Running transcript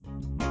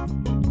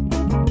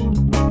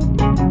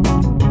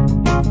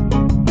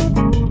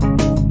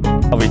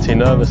I'll be too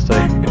nervous to.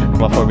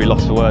 I'll probably be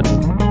lost for words.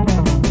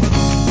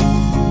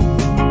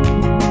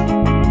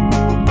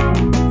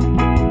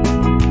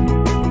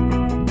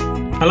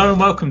 Hello and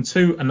welcome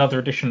to another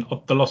edition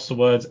of the Lost for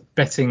Words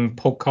betting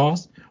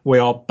podcast. We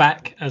are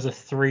back as a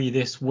 3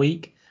 this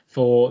week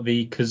for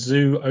the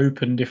Cazoo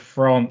Open de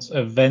France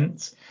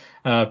event.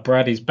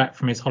 Brad is back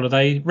from his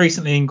holiday,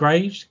 recently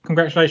engaged.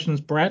 Congratulations,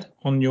 Brad,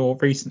 on your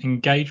recent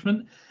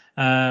engagement.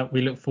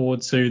 We look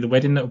forward to the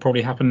wedding that will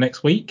probably happen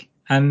next week,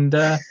 and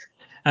then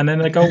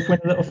a golf win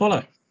that will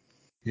follow.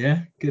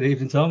 Yeah, good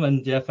evening, Tom,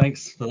 and yeah,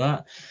 thanks for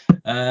that.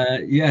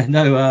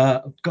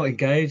 Got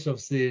engaged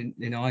obviously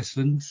in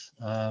Iceland,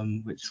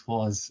 which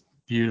was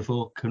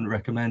beautiful. Couldn't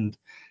recommend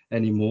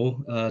any more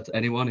to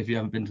anyone if you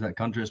haven't been to that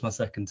country. It's my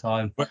second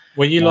time.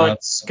 Were you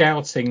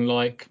scouting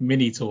like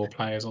mini tour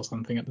players or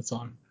something at the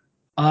time?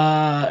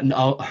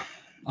 No,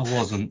 I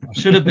wasn't. I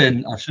should have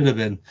been.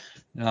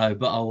 No,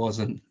 but I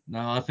wasn't.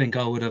 No, I think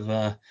I would have.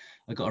 I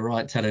got a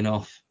right telling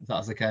off if that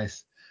was the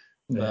case.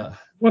 Yeah.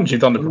 Once you've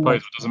done the proposal,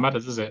 it doesn't matter,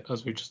 does it?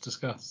 As we just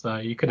discussed. So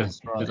you could have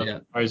done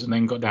the proposal and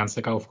then got down to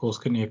the golf course,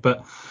 couldn't you?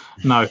 But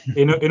no,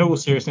 in all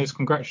seriousness,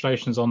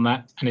 congratulations on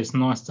that. And it's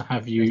nice to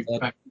have you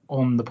back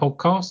on the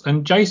podcast.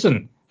 And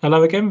Jason,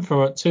 hello again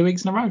for 2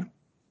 weeks in a row.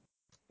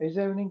 Is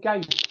there an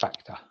engagement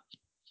factor?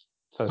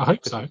 I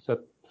hope so.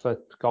 For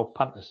golf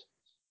punters.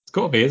 It's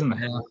got to be, isn't it?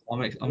 Yeah,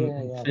 I'm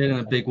feeling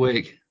a big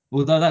week.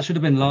 Although that should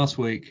have been last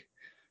week.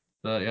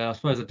 But yeah, I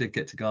suppose I did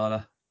get to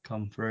Ghana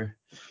come through.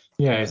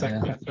 Yeah,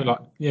 exactly. Yeah. I feel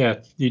like,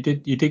 you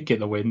did get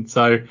the win.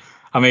 So,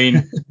 I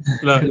mean,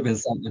 look, could have been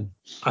something.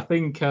 I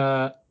think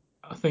by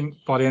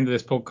the end of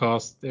this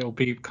podcast, it'll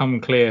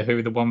become clear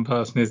who the one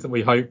person is that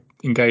we hope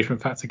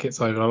engagement factor gets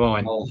over the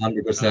line. Oh,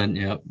 100%,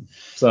 yeah.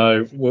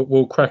 So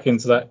we'll crack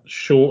into that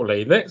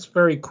shortly. Let's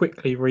very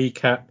quickly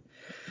recap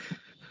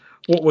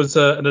what was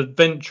an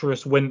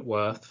adventurous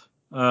Wentworth.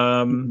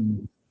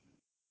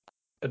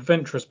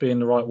 Adventurous being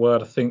the right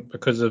word, I think,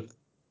 because of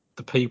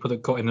the people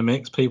that got in the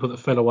mix, people that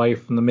fell away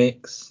from the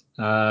mix.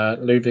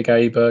 Ludwig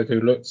Aberg, who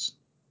looked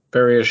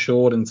very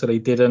assured until he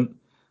didn't.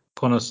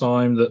 Connor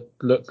Syme, that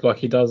looked like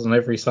he does on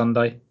every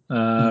Sunday.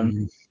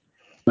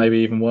 Maybe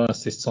even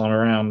worse this time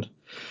around.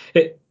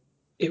 It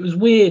was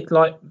weird.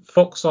 Like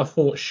Fox, I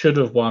thought should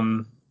have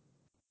won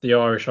the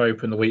Irish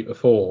Open the week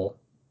before,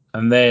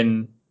 and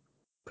then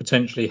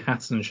potentially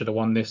Hatton should have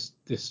won this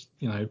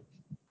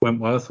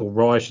Wentworth, or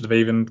Rye should have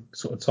even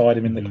sort of tied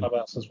him in the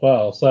clubhouse as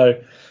well.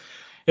 So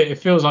it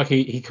feels like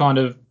he kind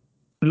of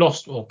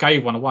lost or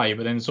gave one away,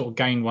 but then sort of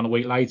gained one a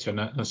week later,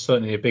 and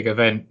certainly a big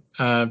event.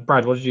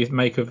 Brad, what did you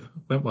make of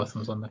Wentworth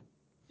on Sunday?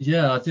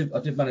 Yeah, I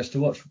did manage to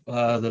watch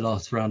the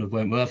last round of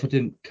Wentworth. I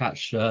didn't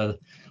catch. I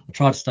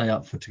tried to stay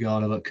up for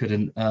Tigana, but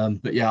couldn't.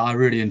 But yeah, I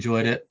really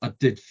enjoyed it. I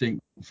did think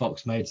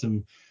Fox made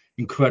some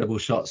incredible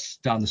shots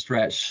down the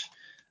stretch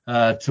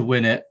to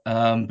win it.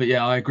 But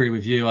yeah, I agree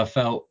with you. I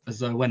felt as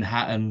though when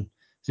Hatton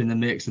was in the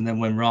mix, and then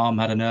when Rahm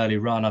had an early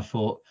run, I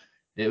thought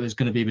it was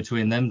going to be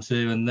between them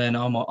two. And then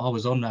I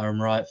was on Aaron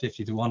Wright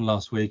 50-1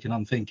 last week, and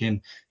I'm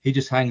thinking he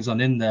just hangs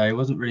on in there. He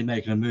wasn't really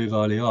making a move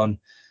early on.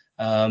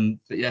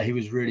 But yeah, he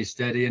was really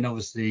steady, and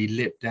obviously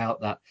lipped out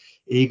that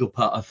eagle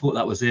putt. I thought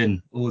that was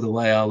in all the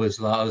way. I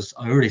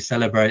already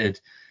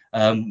celebrated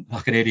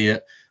like an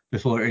idiot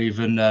before it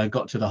even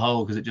got to the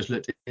hole, because it just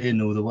looked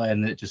in all the way,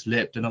 and it just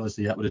lipped. And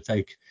obviously that would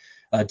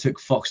have took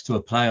Fox to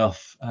a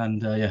playoff,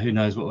 and who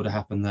knows what would have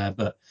happened there.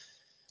 But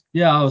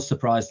yeah, I was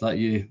surprised like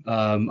you.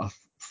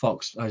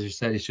 Fox, as you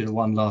said, he should have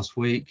won last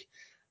week.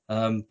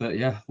 But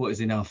yeah, what is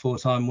he now?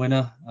 4-time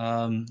winner.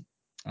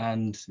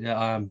 And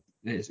yeah,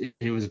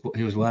 he was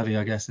worthy,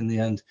 I guess. In the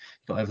end,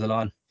 got over the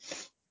line.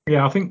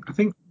 Yeah, I think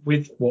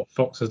with what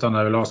Fox has done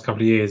over the last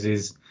couple of years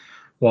is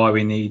why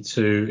we need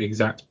to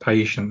exact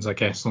patience, I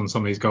guess, on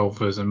some of these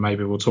golfers, and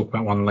maybe we'll talk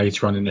about one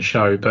later on in the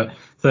show. But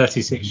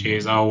 36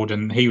 years old,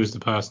 and he was the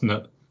person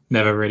that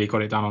never really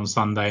got it done on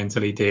Sunday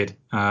until he did,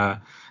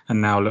 and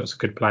now looks a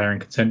good player in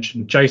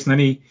contention. Jason,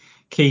 any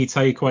key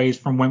takeaways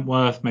from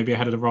Wentworth, maybe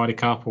ahead of the Ryder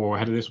Cup or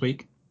ahead of this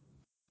week?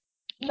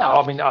 No,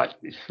 I mean,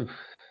 the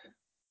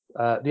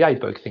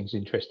Aberg thing's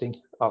interesting.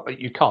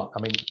 You can't,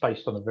 I mean,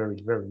 based on a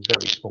very, very,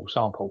 very small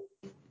sample.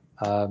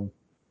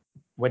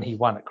 When he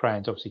won at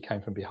Crans, obviously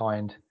came from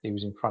behind. He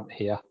was in front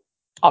here.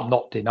 I'm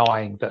not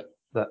denying that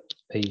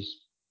he's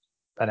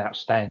an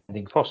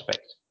outstanding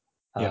prospect.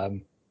 Yeah.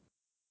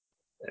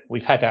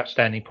 We've had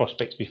outstanding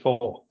prospects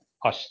before.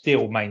 I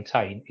still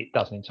maintain it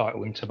doesn't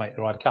entitle him to make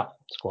the Ryder Cup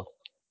squad.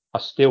 I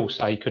still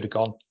say he could have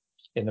gone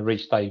in the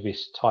Rhys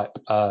Davies type,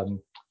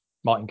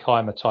 Martin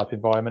Keimer type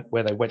environment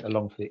where they went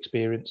along for the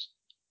experience.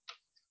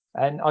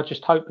 And I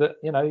just hope that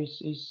he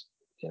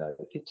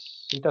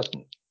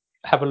doesn't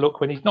have a look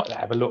when he's not to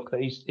have a look,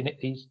 that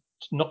he's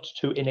not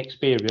too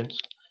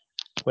inexperienced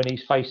when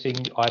he's facing,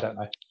 I don't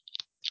know,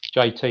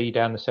 JT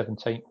down the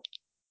 17th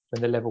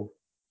when the level.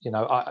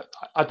 I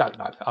don't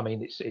know. I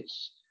mean,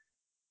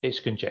 it's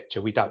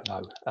conjecture. We don't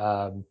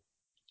know.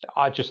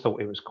 I just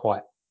thought it was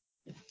quite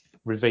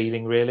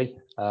revealing, really.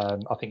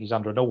 I think he's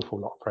under an awful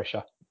lot of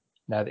pressure.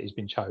 now that he's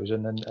been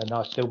chosen, and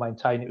I still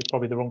maintain it was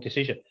probably the wrong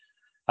decision.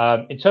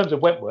 In terms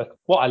of Wentworth,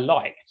 what I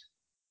liked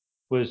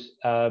was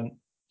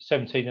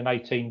 17 and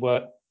 18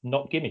 were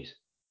not gimmies.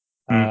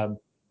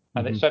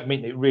 And it certainly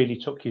meant it really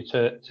took you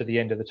to the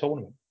end of the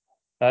tournament.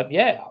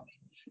 Yeah, I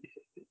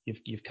mean,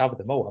 you've covered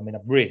them all. I mean,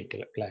 I'm really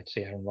glad to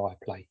see Aaron Ryan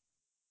play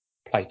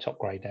top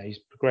grade now. He's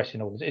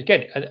progressing all this.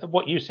 Again,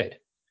 what you said,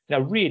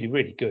 really,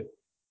 really good.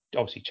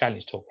 Obviously,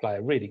 Challenge Tour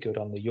player, really good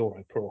on the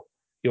Euro Pro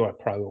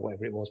or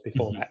whatever it was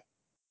before that.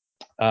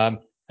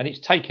 And it's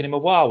taken him a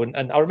while.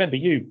 And I remember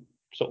you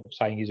sort of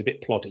saying he's a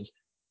bit ploddy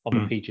on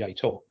the PGA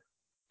Tour,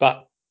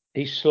 but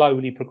he's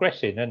slowly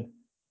progressing. And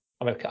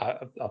I mean,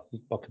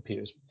 my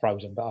computer's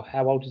frozen, but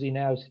how old is he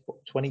now? Is he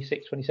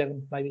 26,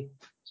 27 maybe?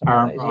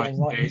 Something like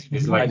that. Is he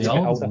He's right? maybe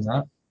older than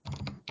that.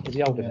 Is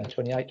he older now?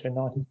 28,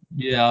 29?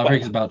 Yeah, I think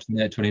he's about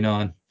 28,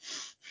 29.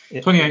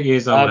 28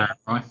 years old now,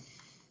 right?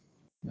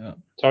 Yeah.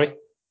 Sorry?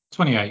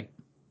 28.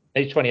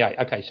 He's 28.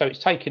 Okay, so it's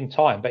taken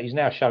time, but he's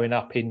now showing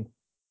up in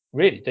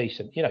really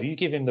decent. You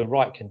give him the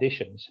right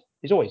conditions,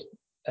 he's always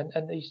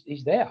and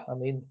he's there. I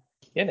mean,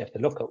 you don't have to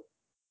look at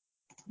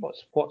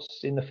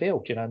what's in the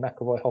field.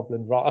 McIlroy,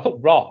 Hovland, Rahm. I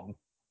thought Rahm,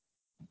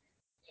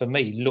 for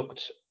me,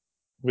 looked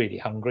really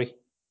hungry.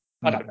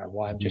 I don't know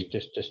why. I'm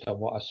just on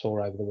what I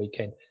saw over the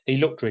weekend. He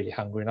looked really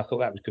hungry, and I thought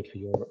that was good for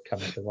Europe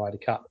coming to the Ryder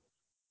Cup.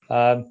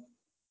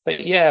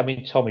 But yeah, I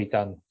mean, Tommy,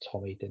 didn't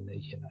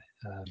he?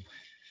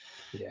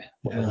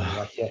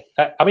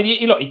 I mean,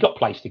 he got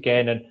placed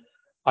again, and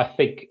I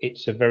think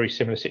it's a very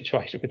similar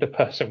situation with the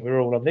person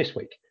we're all on this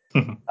week.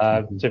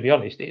 To be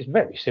honest, it's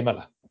very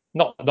similar.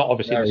 Not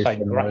obviously very the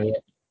same grade,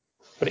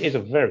 but it is a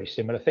very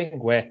similar thing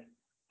where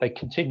they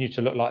continue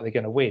to look like they're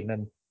going to win,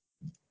 and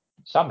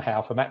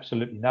somehow from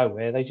absolutely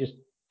nowhere they just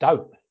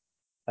don't.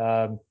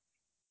 But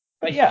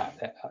yeah,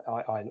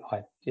 I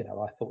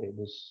thought it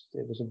was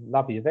a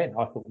lovely event.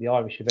 I thought the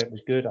Irish event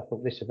was good. I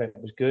thought this event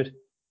was good.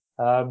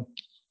 Yeah,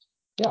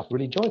 I've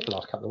really enjoyed the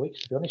last couple of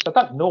weeks, to be honest. I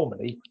don't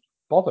normally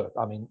bother,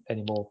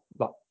 anymore,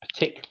 like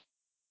particularly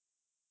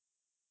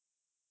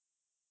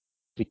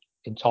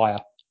entire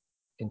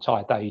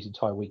days,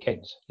 entire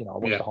weekends. I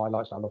watch the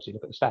highlights and I obviously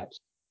look at the stats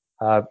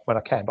when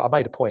I can. But I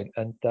made a point,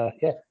 and I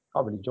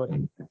really enjoyed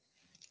it.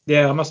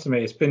 Yeah, I must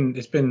admit, it's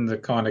been the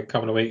kind of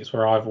couple of weeks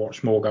where I've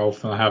watched more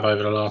golf than I have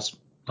over the last,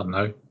 I don't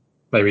know,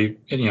 maybe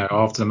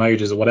after the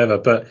majors or whatever.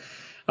 But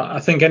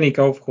I think any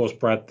golf course,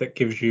 Brad, that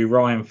gives you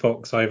Ryan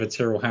Fox over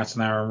Tyrrell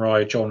Hatton, Aaron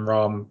Rai, John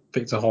Rahm,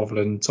 Victor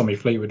Hovland, Tommy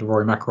Fleetwood,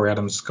 Rory McIlroy,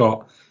 Adam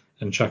Scott,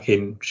 and chuck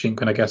in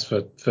Shinken, I guess,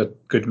 for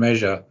good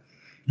measure,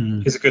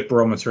 is a good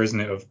barometer, isn't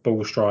it, of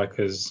ball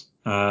strikers.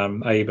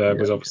 Aberg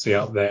was obviously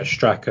up there,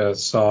 Straka,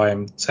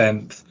 Syme,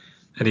 10th,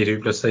 Eddie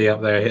Duplessis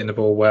up there hitting the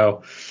ball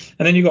well.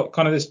 And then you've got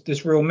kind of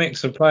this real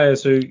mix of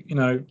players who,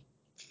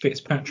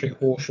 Fitzpatrick,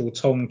 Horschel,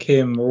 Tom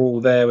Kim were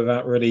all there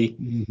without really.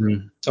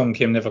 Tom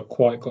Kim never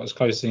quite got as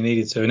close as he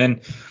needed to. And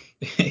then,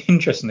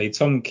 interestingly,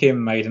 Tom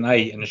Kim made an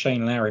 8 and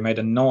Shane Lowry made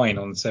a 9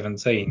 on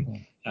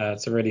 17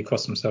 to really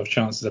cost themselves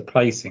chances of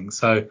placing.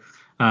 So,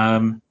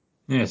 some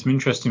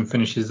interesting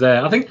finishes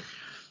there. I think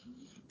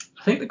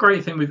the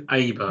great thing with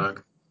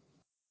Aberg,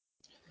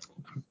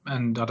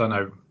 and I don't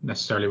know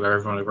necessarily where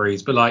everyone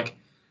agrees, but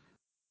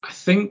I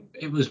think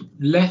it was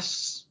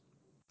less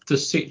the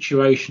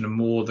situation and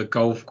more the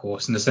golf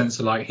course, in the sense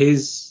of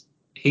he's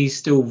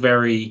still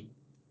very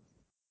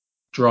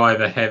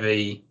driver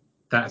heavy.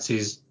 That's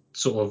his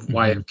sort of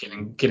way of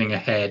getting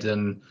ahead,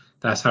 and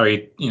that's how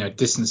he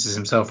distances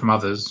himself from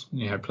others.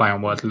 Play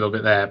on words a little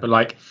bit there,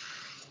 but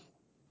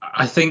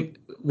I think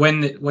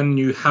when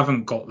you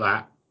haven't got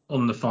that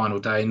on the final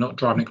day, not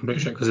driving it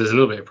completely because there's a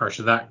little bit of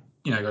pressure, that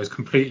goes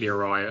completely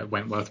awry at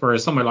Wentworth.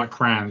 Whereas somewhere like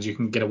Crans, you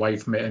can get away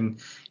from it, and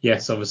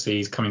yes, obviously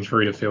he's coming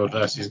through the field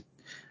versus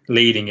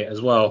leading it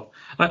as well.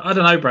 I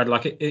don't know, Brad.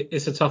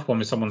 It's a tough one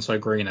with someone so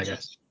green, I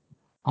guess.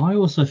 I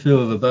also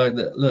feel with Berg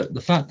that, look,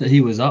 the fact that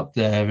he was up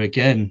there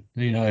again,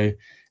 in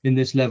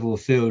this level of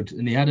field,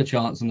 and he had a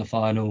chance on the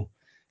final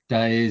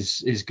day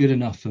is good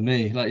enough for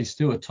me. He's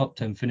still a top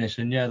 10 finish,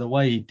 and the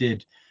way he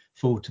did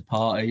fall to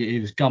part, he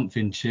was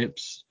gumping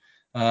chips.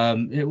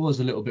 It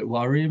was a little bit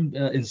worrying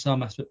in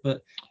some aspect,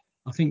 but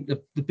I think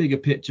the bigger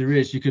picture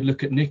is you could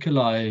look at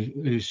Nikolai,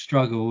 who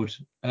struggled,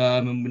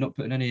 and we're not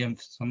putting any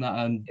emphasis on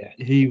that. And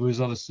he was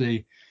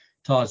obviously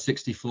tied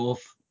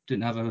 64th,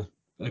 didn't have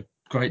a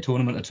great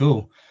tournament at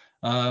all.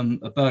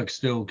 Berg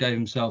still gave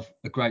himself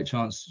a great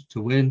chance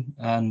to win,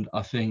 and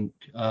I think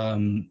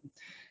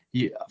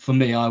for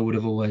me, I would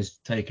have always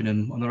taken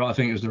him on the right. I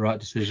think it was the right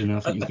decision.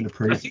 I think you can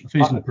approve. I think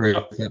you can approve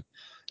it.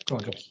 Go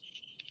on, Josh.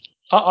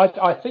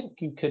 I think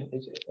you can,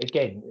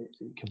 again,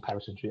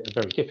 comparisons are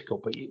very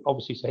difficult, but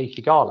obviously Sahith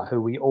Theegala, who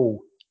we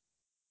all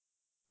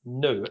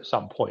knew at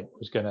some point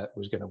was gonna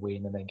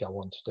win and then go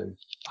on to do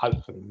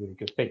hopefully really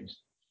good things.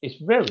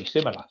 It's very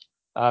similar.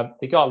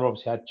 Theegala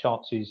obviously had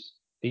chances.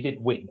 He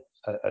didn't win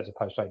as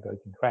opposed to Aberg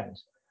and Crans,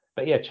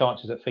 but he had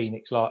chances at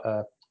Phoenix.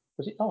 Was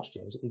it last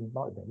year? It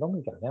might have been long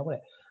ago now,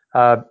 wasn't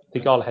it?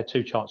 Theegala had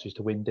 2 chances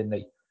to win, didn't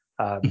he?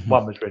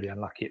 One was really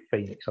unlucky at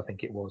Phoenix, I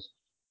think it was.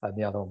 and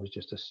the other one was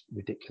just a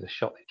ridiculous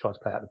shot he tried to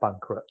play out the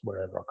bunker at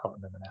wherever, I can't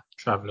remember now.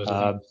 Travellers.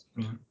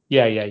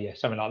 Yeah,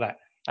 something like that.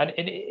 And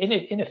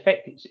in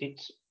effect,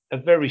 it's a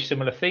very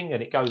similar thing,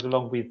 and it goes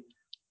along with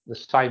the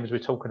same as we're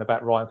talking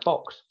about Ryan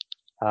Fox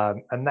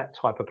and that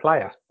type of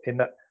player. In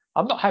that,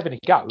 I'm not having a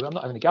go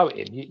at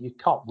him. You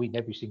can't win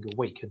every single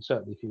week, and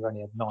certainly if you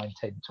only have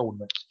 9-10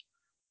 tournaments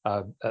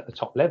at the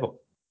top level.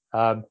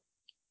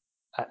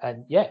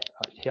 And yeah,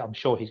 I'm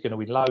sure he's going to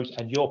win loads.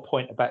 And your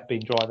point about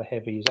being driver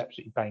heavy is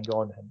absolutely bang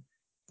on.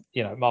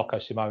 And Marco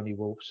Simone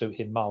will suit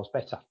him miles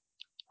better.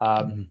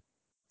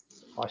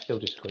 I still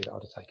disagree that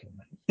I'd have taken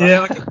him.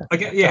 I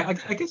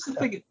guess the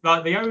thing,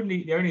 like the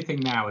only thing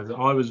now is that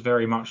I was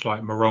very much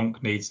like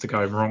Moronk needs to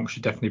go. Moronk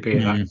should definitely be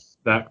in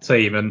that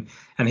team,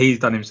 and he's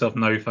done himself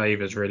no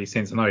favours really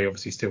since. I know he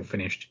obviously still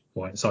finished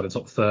inside the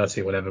top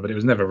 30 or whatever, but it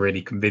was never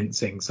really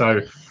convincing.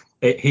 So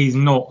he's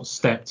not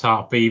stepped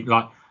up.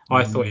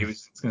 I thought he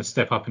was going to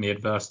step up in the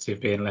adversity of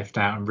being left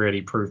out and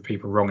really prove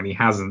people wrong, and he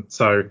hasn't.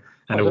 So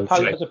as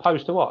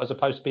opposed to what? As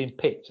opposed to being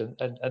picked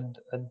and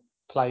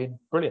playing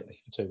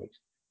brilliantly for 2 weeks.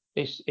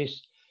 I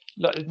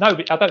don't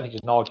think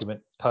there's an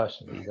argument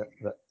personally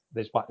that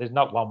there's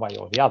not one way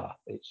or the other.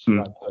 It's your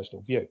own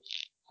personal view.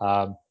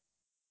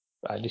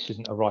 This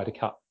isn't a Ryder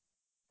Cup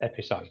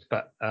episode,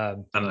 but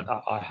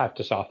I have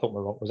to say I thought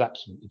Moronk was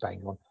absolutely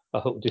bang on.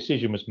 I thought the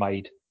decision was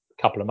made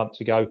a couple of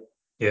months ago.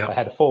 Yeah. They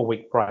had a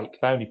 4-week break.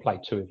 They only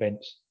played 2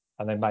 events,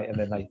 and then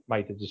they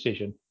made the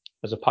decision,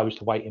 as opposed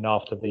to waiting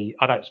after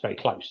I know it's very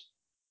close,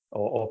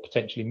 or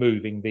potentially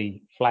moving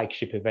the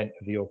flagship event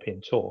of the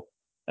European Tour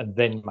and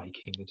then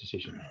making the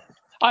decision.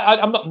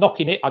 I'm not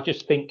knocking it. I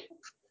just think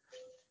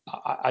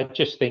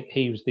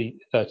he was the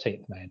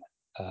 13th man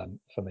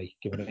for me,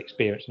 given an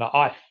experience, and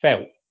I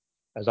felt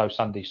as though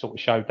Sunday sort of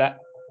showed that.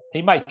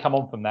 He may come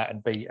on from that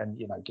and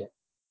get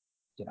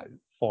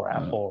 4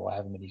 out of 4 or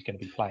however many he's going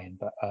to be playing,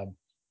 but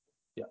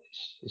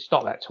it's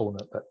not that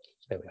tournament. But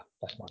there we are.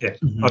 That's my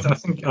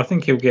opinion. I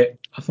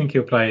think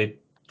he'll play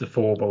the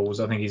 4 balls.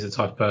 I think he's the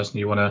type of person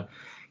you want to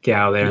get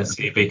out there and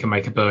see if he can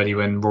make a birdie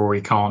when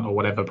Rory can't or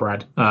whatever,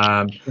 Brad.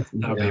 That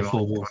would be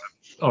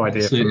my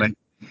idea for me.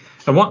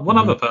 And one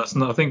other person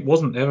that I think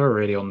wasn't ever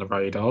really on the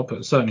radar,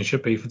 but certainly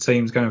should be for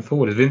teams going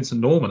forward, is Vincent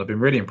Norman. I've been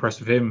really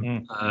impressed with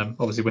him.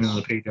 Obviously winning on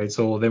the PGA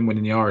Tour, then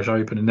winning the Irish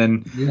Open, and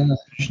then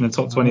finishing the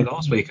top 20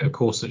 last week at a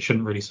course that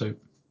shouldn't really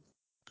suit.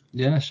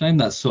 Yeah, shame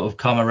that's sort of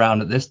come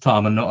around at this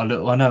time and not a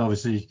little. I know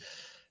obviously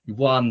he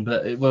won,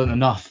 but it wasn't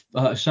enough.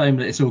 Shame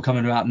that it's all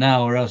coming out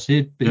now, or else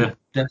he'd be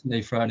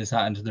definitely throwing his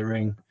hat into the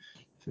ring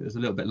if it was a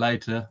little bit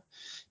later.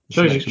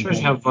 Shows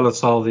you how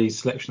volatile these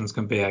selections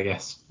can be, I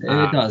guess.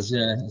 It does,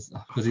 yeah,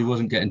 because he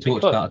wasn't getting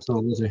talked about at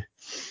all, was he?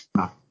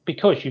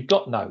 Because you've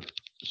got no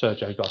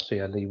Sergio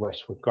Garcia, Lee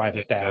Westwood, Graham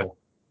McDowell,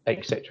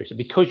 etc. So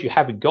because you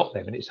haven't got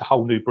them, and it's a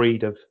whole new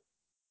breed of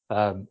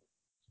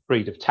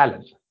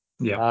talent.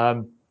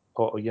 Yeah.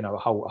 Or a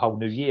whole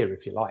new year,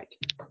 if you like.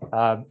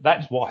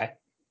 That's why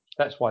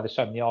there's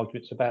so many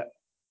arguments about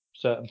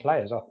certain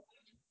players.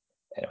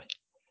 Anyway,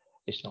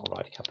 it's not a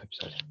Ryder Cup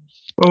episode.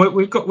 Well,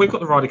 we've got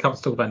the Ryder Cup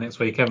to talk about next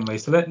week, haven't we?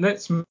 So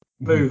let's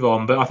move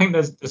on. But I think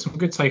there's some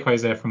good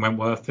takeaways there from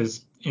Wentworth.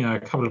 There's a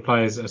couple of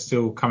players that are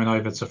still coming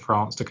over to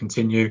France to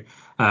continue.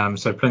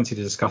 So plenty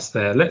to discuss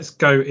there. Let's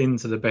go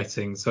into the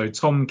betting. So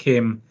Tom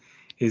Kim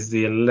is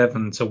the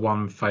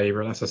 11-1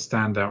 favourite. That's a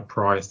standout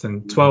price.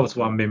 Then 12-1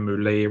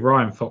 Minwoo Lee,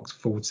 Ryan Fox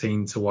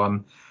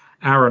 14-1,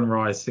 Aaron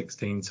Rise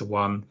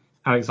 16-1,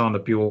 Alexander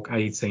Bjork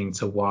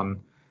 18-1,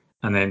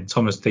 and then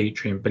Thomas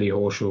Dietrich and Billy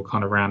Horschel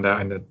kind of round out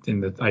in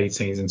the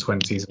 18s and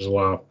 20s as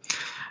well.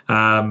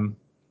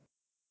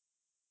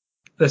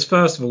 Let's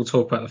first of all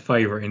talk about the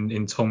favourite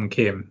in Tom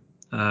Kim.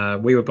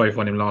 We were both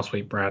on him last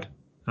week, Brad.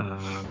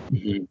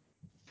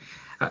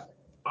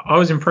 I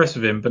was impressed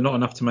with him, but not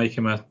enough to make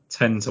him a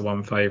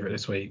 10-1 favourite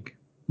this week.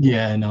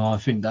 Yeah, no, I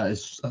think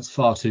that's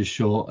far too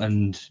short,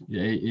 and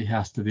he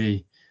has to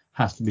be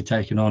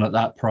taken on at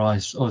that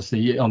price.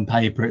 Obviously, on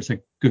paper, it's a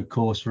good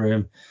course for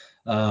him.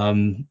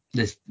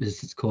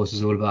 This course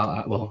is all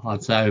about, well,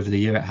 I'd say over the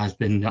year it has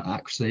been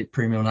accuracy,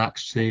 premium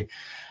accuracy,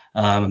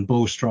 and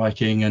ball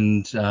striking,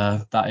 and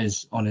that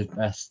is on his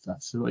best.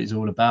 That's what he's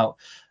all about.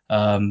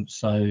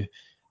 So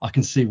I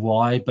can see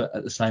why, but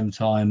at the same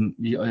time,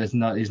 he's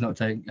not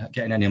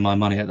getting any of my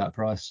money at that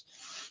price.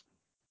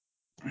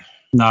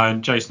 No,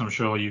 and Jason, I'm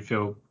sure you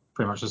feel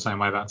pretty much the same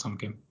way about Tom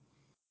Kim.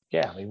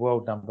 Yeah, I mean,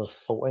 world number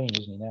 14,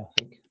 isn't he now,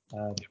 I think?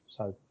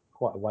 So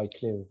quite a way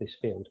clear of this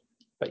field.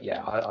 But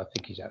yeah, I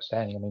think he's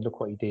outstanding. I mean, look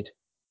what he did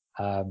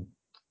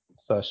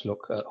first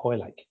look at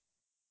Hoylake.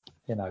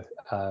 They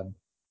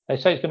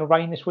say it's going to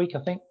rain this week, I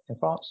think, in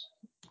France.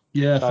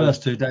 Yeah, so,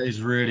 first 2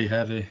 days really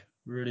heavy.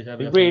 Really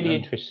heavy. It'd be really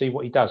interesting to see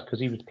what he does, because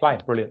he was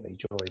playing brilliantly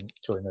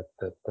during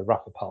the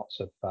rougher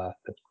parts of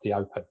the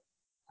Open.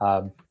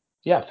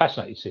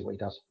 Fascinating to see what he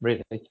does,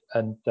 really.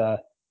 And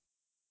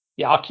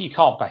you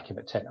can't back him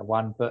at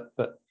 10-1,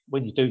 but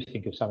when you do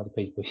think of some of the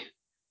people,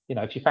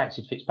 if you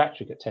fancied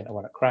Fitzpatrick at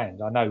 10-1 at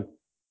Crans, I know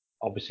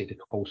obviously the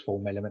course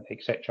form element,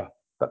 etc.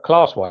 But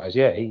class-wise,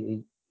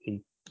 he's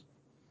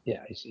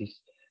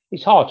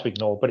it's hard to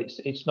ignore, but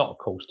it's not a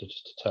course to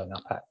just to turn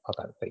up at. I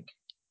don't think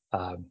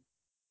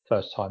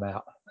first time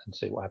out and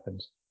see what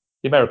happens.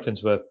 The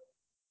Americans were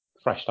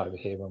thrashed over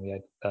here when we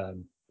had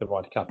the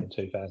Ryder Cup in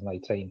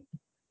 2018,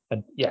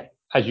 and yeah,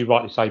 as you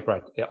rightly say,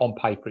 Brad, on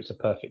paper it's a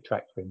perfect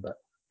track for him, but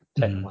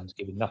 10-1's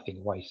giving nothing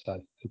away, so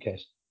who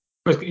cares?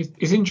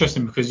 It's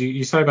interesting because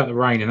you say about the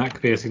rain, and that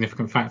could be a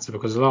significant factor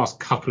because the last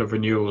couple of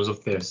renewals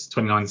of this,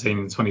 2019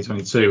 and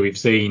 2022, we've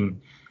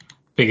seen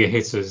bigger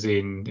hitters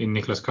in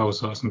Nicholas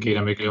Colsaerts and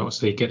Guido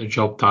Migliozzi get the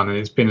job done, and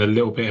it's been a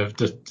little bit of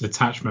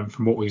detachment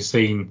from what we've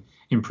seen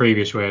in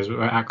previous years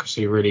where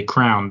accuracy really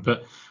crowned.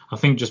 But I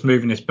think just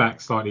moving this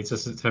back slightly to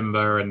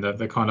September and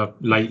the kind of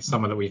late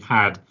summer that we've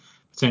had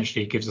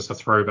potentially gives us a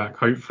throwback,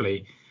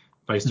 hopefully,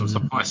 based on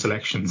some of my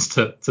selections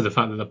to the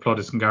fact that the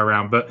plotters can go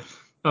around. But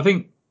I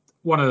think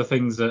one of the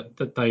things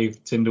that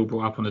Dave Tyndall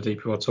brought up on the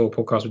DP World Tour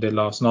podcast we did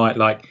last night,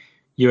 like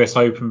US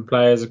Open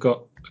players have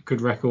got a good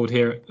record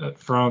here at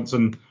France,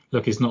 and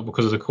look, it's not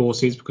because of the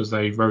courses, because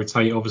they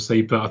rotate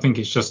obviously, but I think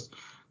it's just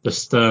the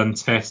stern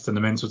test and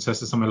the mental test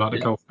that something like the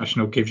Golf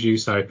National gives you.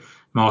 So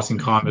Martin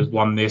Keimer's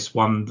won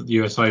the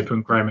US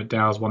Open, Graham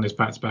McDowell's won this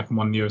back-to-back and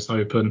won the US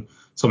Open,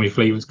 Tommy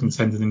Fleetwood's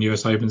contended in the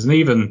US Opens, and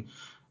even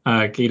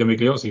Guido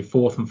Migliozzi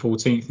 4th and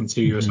 14th in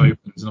 2 US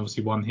Opens, and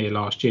obviously won here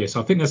last year. So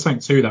I think there's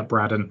something to that,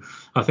 Brad, and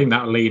I think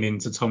that'll lean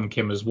into Tom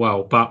Kim as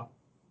well. But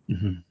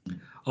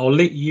I'll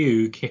let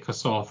you kick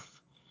us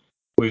off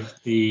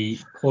with the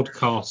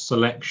podcast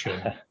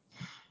selection,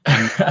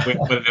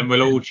 and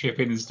we'll all chip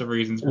in as to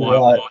reasons why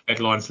our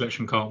headline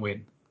selection can't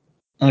win.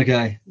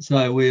 Okay,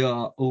 so we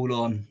are all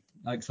on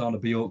Alexander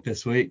Bjork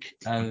this week,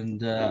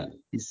 and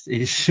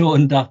he's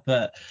shortened up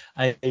at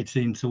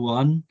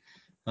 18-1.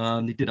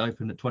 He did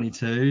open at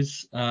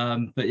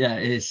 22s, but yeah,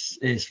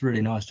 it's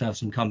really nice to have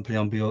some company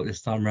on Bjork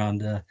this time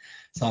around,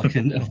 so I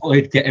can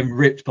avoid getting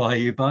ripped by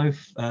you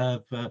both.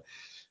 But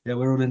yeah,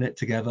 we're all in it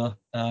together.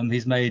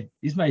 He's made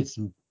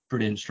some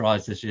brilliant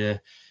strides this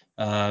year.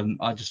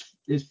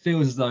 It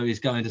feels as though he's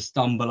going to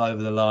stumble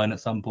over the line at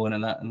some point,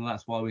 and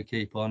that's why we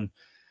keep on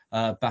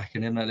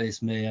backing him, at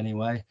least me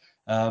anyway.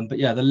 But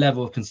yeah, the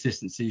level of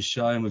consistency he's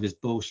shown with his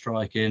ball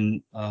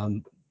striking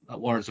that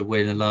warrants a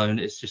win alone.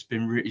 It's just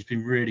been he's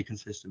been really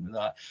consistent with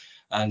that.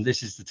 And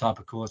this is the type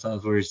of course, as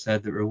I've already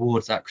said, that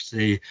rewards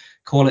accuracy,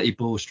 quality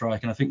ball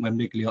striking. I think when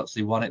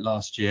Migliozzi won it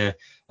last year,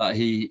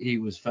 he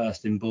was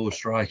first in ball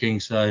striking.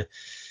 So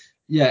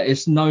yeah,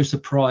 it's no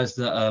surprise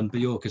that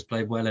Bjork has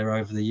played well here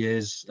over the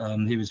years.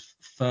 He was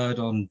third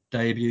on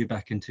debut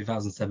back in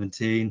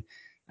 2017,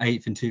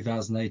 8th in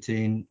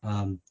 2018,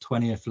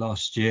 20th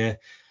last year,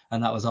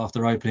 and that was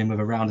after opening with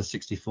a round of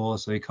 64.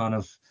 So he kind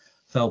of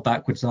fell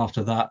backwards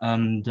after that.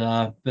 And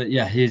but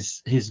yeah,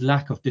 his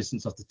lack of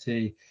distance off the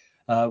tee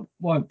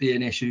won't be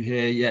an issue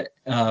here yet.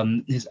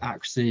 His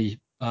accuracy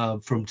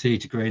from tee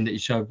to green that he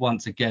showed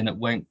once again at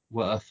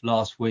Wentworth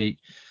last week,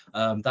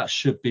 that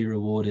should be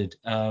rewarded.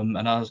 And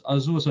I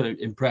was also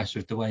impressed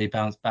with the way he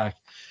bounced back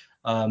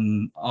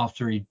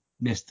after he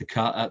missed the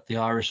cut at the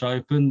Irish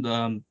Open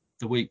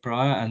the week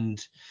prior.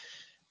 And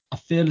I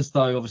feel as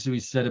though, obviously we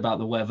said about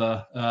the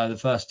weather, the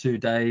first 2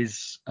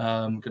 days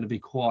going to be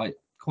quite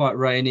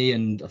rainy,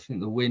 and I think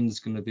the wind's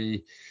going to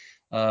be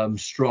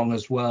strong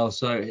as well.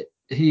 So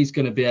he's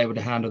going to be able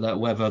to handle that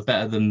weather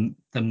better than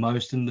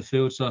most in the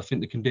field. So I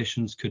think the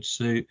conditions could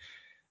suit.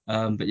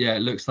 But yeah,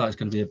 it looks like it's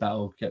going to be a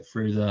battle to get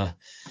through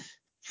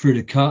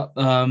the cut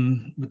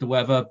with the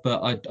weather.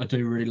 But I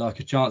do really like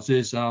his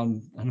chances.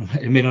 I'm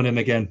in on him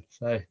again.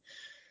 So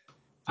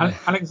yeah.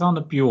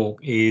 Alexander Bjork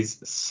is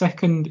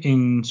second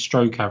in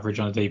stroke average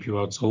on the DP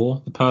World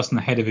Tour. The person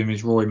ahead of him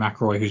is Rory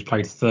McIlroy, who's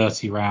played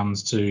 30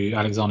 rounds to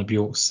Alexander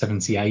Bjork's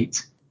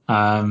 78.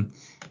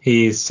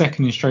 He is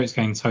second in strokes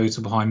gained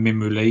total behind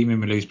Minwoo Lee.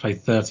 Minwoo Lee's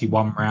played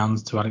 31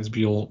 rounds to Alex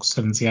Bjork's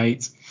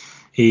 78.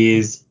 He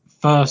is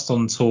first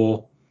on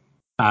tour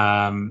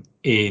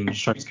in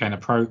strokes gained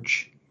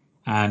approach,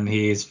 and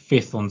he is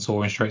fifth on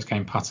tour in strokes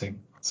gained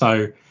putting.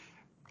 So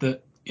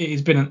it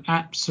has been an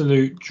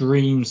absolute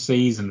dream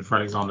season for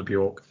Alexander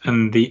Bjork,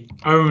 and the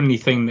only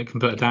thing that can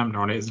put a dampener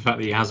on it is the fact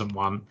that he hasn't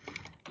won.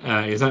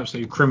 It's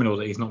absolutely criminal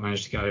that he's not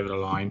managed to get over the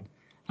line.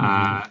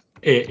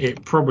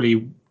 It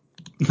probably,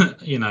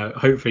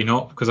 hopefully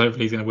not, because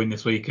hopefully he's going to win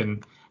this week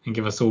and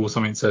give us all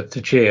something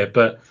to cheer.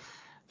 But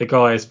the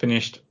guy has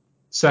finished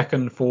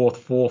second,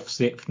 fourth,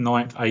 sixth,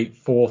 ninth, eighth,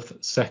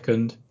 fourth,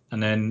 second,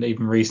 and then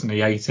even recently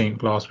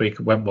 18th last week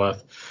at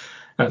Wentworth.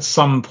 At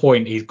some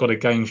point, he's got to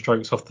gain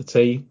strokes off the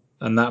tee,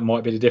 and that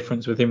might be the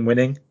difference with him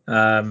winning.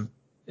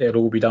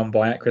 It'll all be done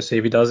by accuracy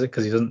if he does it,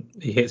 because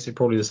he hits it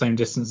probably the same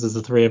distance as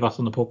the three of us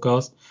on the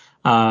podcast.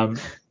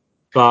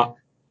 But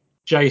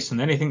Jason,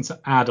 anything to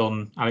add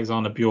on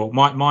Alexander Bjork?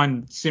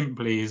 Mine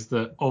simply is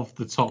that of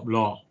the top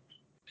lot,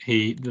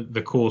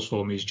 the course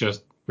form is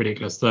just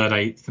ridiculous. 3rd,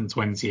 8th, and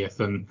 20th,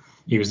 and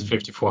he was the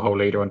 54-hole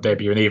leader on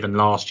debut. And even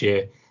last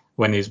year,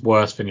 when his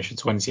worst finish at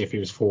 20th, he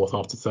was 4th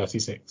after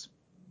 36.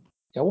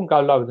 Yeah, I wouldn't go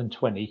lower than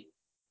 20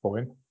 for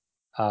him,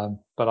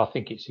 but I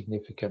think it's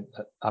significant.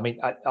 I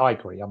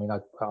agree. I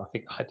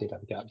think I did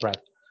have a go at Brad.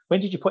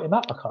 When did you put him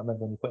up? I can't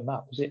remember when you put him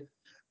up. Was it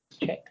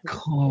Check.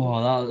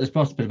 Oh, this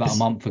must have been about a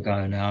month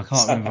ago now. I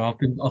can't remember.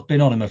 I've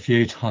been on him a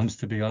few times,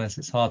 to be honest.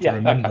 It's hard to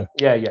remember.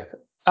 Okay. Yeah.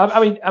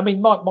 I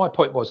mean, my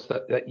point was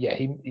that yeah,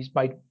 he's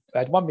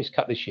had one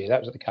miscut this year.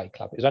 That was at the K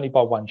Club. It was only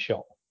by one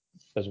shot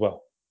as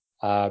well.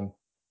 And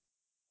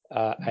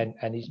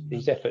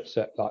his efforts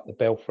at like the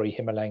Belfry,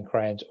 Himalayan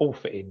Crowns all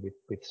fit in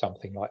with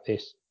something like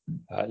this.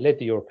 Led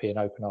the European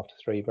Open after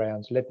 3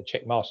 rounds. Led the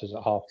Czech Masters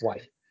at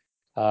halfway.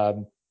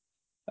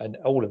 And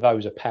all of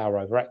those are power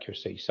over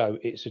accuracy. So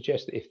it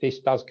suggests that if this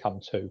does come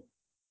to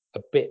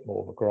a bit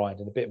more of a grind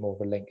and a bit more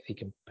of a length, he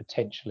can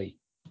potentially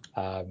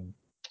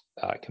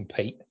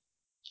compete.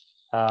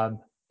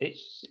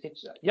 It's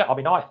yeah. I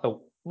mean, I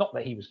thought not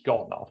that he was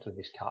gone after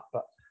this cut,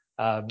 but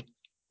I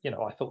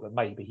thought that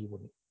maybe he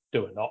wouldn't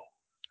do a lot.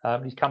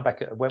 He's come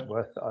back at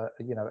Wentworth,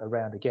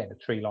 around again a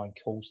tree line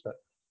course that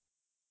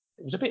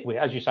it was a bit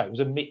weird, as you say. It was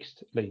a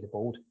mixed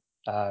leaderboard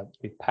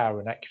with power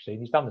and accuracy,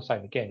 and he's done the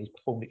same again. He's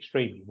performed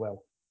extremely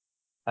well,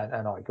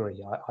 and I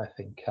agree. I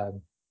think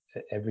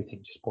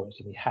everything just points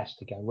to him. He has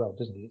to go well,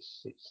 doesn't he?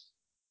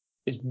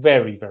 It's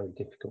very, very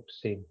difficult to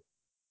see him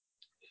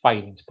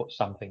failing to put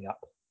something up.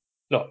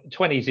 Look,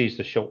 20s is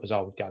the short as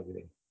I would go with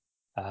him.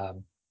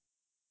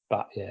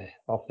 But yeah,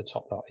 off the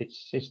top lot,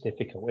 it's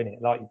difficult, isn't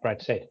it? Like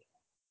Brad said,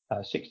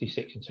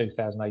 66 in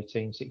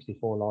 2018,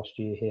 64 last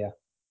year here,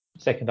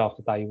 second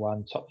after day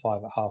one, top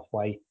 5 at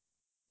halfway.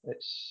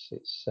 It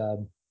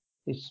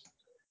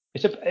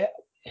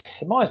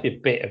reminds me a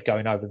bit of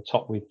going over the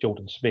top with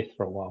Jordan Smith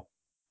for a while,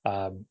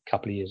 a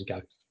couple of years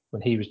ago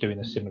when he was doing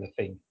a similar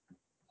thing.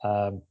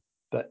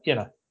 But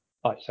like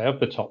I say, of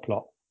the top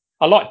lot,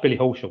 I like Billy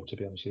Horschel, to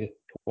be honest with you,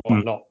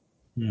 quite a lot.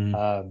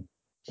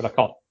 But I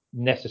can't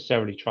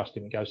necessarily trust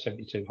him to go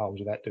 72 holes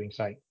without doing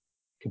something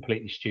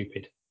completely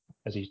stupid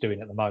as he's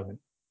doing at the moment.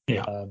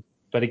 Yeah.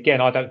 But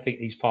again, I don't think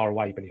he's far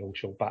away, Billy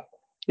Horschel. But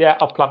yeah,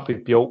 I've plumped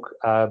with Bjork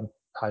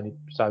only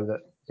so that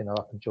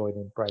I can join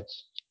in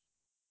Brad's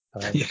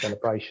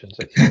celebrations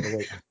at the end of the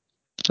week.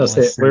 That's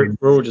it. We're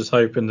all just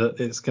hoping that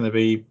it's going to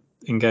be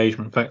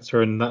engagement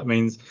factor, and that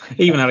means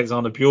even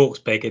Alexander Bjork's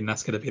begging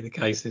that's going to be the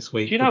case this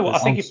week. Do you know what? I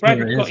think if Brad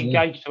had got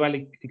engaged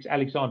to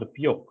Alexander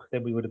Bjork,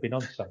 then we would have been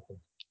on something.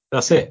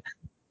 That's it.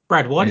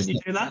 Brad, why didn't you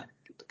do that?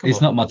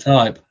 He's not my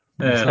type.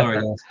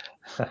 Sorry,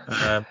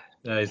 guys.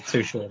 He's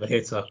too short of a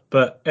hitter.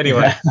 But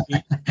anyway,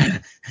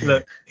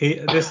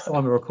 this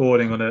time we're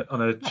recording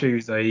on a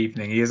Tuesday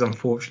evening. He is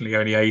unfortunately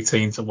only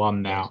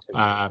 18-1 now.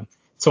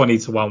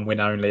 20-1 win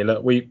only.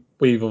 Look,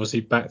 we've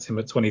obviously backed him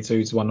at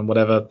 22-1 and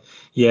whatever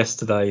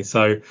yesterday.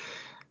 So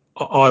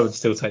I would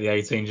still take the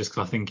 18 just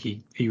because I think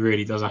he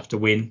really does have to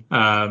win.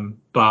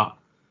 But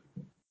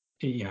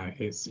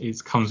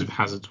it comes with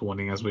hazard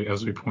warning as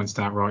we pointed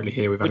out rightly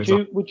here.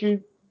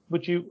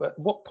 Would you at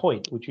what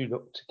point would you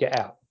look to get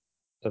out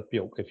of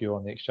Bjork if you're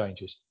on the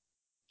exchanges?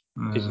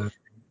 Is it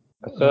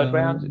a third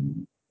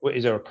round?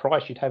 Is there a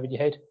price you'd have in your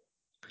head?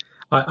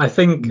 I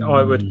think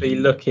I would be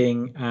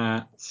looking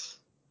at.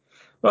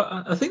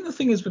 Well, I think the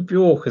thing is with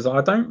Bjork is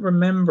I don't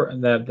remember,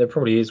 and there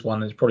probably is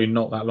one that's probably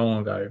not that long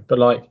ago, but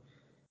like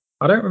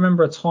I don't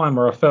remember a time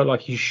where I felt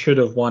like he should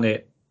have won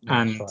it.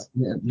 And right.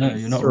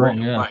 You're not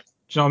wrong. Yeah.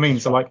 Do you know what I mean?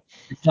 So like,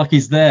 it's like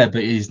he's there,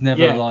 but he's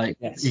never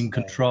in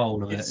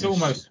control of it. It's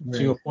almost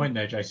to your point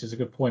there, Jason. It's a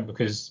good point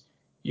because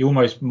you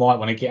almost might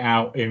want to get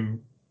out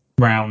in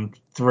round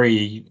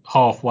 3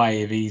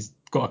 halfway if he's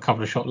got a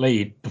couple of shot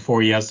lead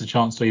before he has the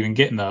chance to even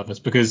get nervous,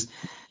 because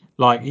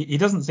like he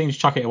doesn't seem to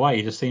chuck it away.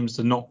 He just seems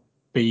to not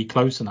be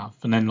close enough,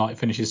 and then like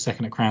finishes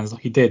second at Crowns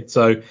like he did.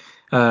 So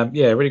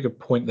really good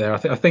point there. I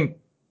think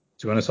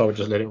to be honest, I would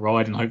just let it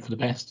ride and hope for the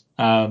best.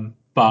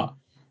 But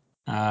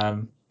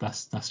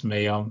that's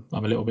me. I'm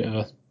a little bit of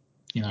a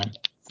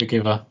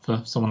forgiver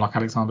for someone like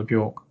Alexander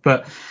Bjork.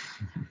 But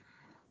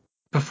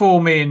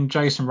before me and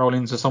Jason roll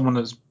into someone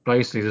that's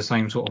basically the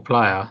same sort of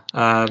player,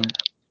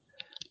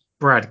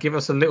 Brad, give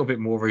us a little bit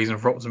more reason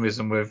for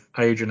optimism with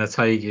Adrian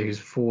Otegi, who's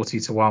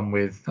 40-1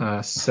 with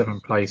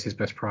 7th place, his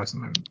best price at the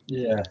moment.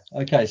 Yeah.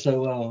 Okay.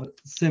 So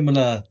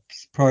similar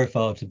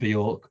profile to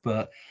Bjork,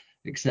 but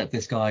except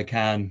this guy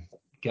can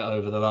get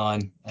over the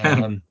line.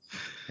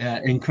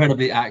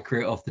 Incredibly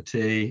accurate off the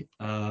tee,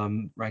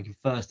 ranking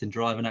first in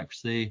driving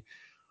accuracy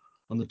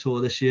on the tour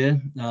this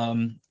year.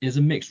 He has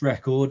a mixed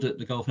record at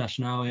the Golf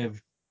National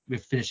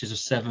with finishes of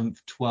 7th,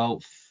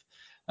 12th,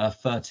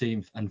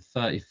 13th and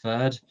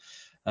 33rd.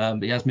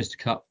 But he has missed a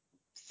cut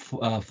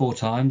 4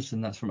 times,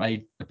 and that's from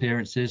 8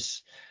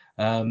 appearances.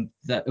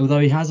 Although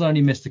he has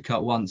only missed a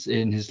cut once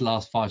in his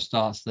last 5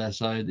 starts there.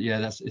 So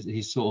yeah,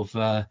 he's sort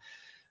of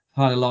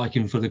kind of like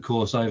him for the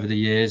course over the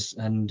years,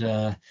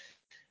 and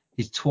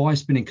he's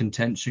twice been in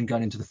contention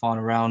going into the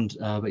final round,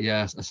 but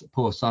yeah, a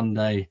poor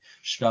Sunday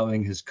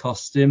showing has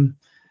cost him.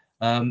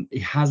 He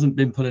hasn't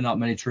been pulling up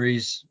many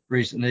trees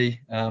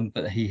recently,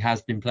 but he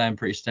has been playing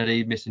pretty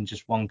steady, missing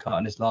just 1 cut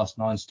in his last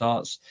 9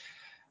 starts.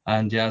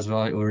 And yeah, as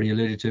I already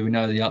alluded to, we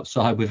know the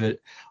upside with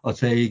it.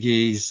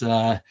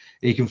 Otegi,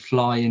 he can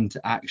fly into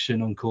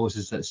action on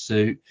courses that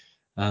suit.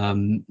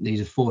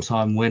 He's a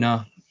 4-time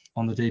winner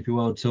on the DP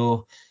World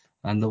Tour.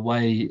 And the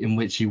way in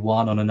which he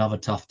won on another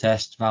tough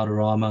test,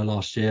 Valderrama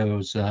last year,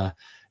 was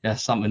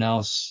something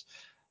else.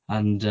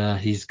 And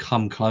he's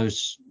come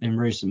close in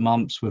recent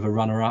months with a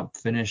runner-up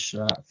finish.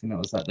 I think that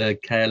was at the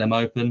KLM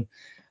Open,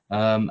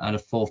 and a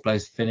fourth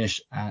place finish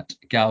at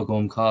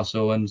Galgorm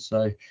Castle. And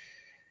so,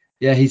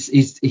 yeah,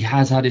 he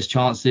has had his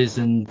chances,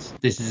 and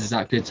this is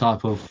exactly the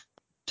type of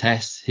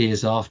test he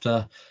is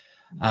after.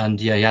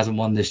 And yeah, he hasn't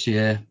won this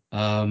year,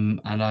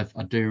 and I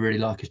do really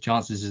like his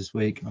chances this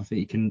week. I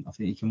think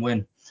he can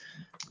win.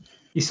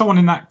 He's someone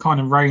in that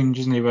kind of range,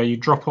 isn't he, where you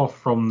drop off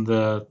from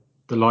the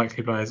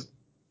likely players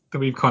that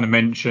we've kind of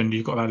mentioned.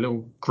 You've got that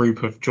little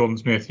group of Jordan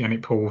Smith,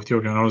 Yannick Paul,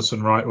 Jordan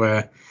Olsen, right,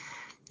 where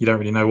you don't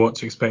really know what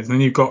to expect. And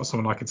then you've got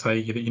someone like a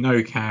Taggy that you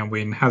know can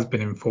win, has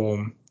been in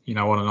form,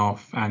 on and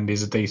off, and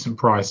is a decent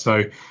price. So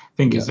I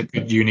think it's a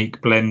good,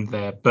 unique blend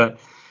there. But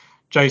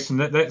Jason,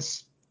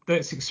 let's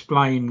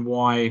explain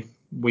why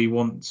we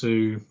want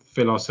to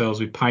fill ourselves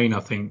with pain,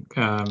 I think,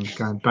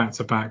 going back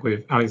to back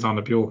with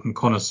Alexander Bjork and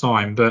Connor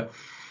Syme. But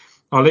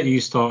I'll let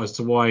you start as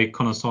to why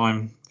Connor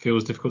Syme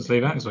feels difficult to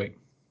leave out this week.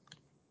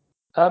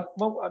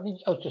 Well, I mean,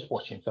 I was just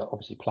watching for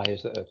obviously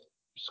players that have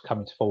come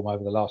into form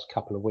over the last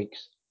couple of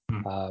weeks,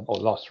 or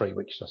the last 3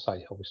 weeks, I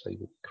say, obviously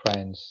with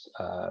Crans,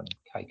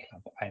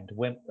 K-Club and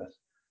Wentworth.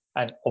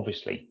 And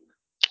obviously,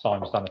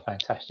 Simon's done a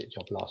fantastic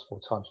job last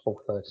 4 times,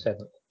 4th, 3rd,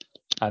 7th.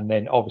 And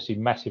then obviously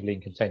massively in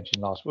contention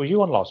last. Were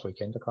you on last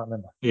weekend? I can't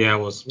remember. Yeah, I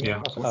was.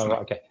 Yeah. Oh, right,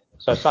 okay.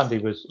 So Sunday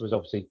was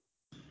obviously,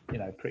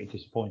 pretty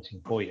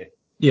disappointing for you.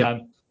 Yeah.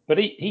 But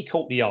he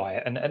caught the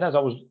eye, and as I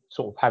was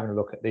sort of having a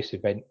look at this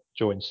event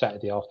during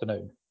Saturday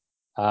afternoon,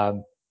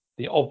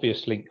 the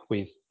obvious link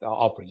with,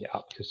 I'll bring it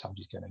up because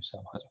somebody's going to, so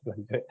I might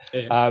bloody do it.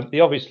 Yeah.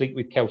 The obvious link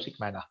with Celtic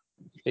Manor,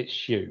 it's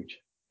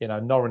huge.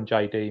 Noran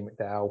JD,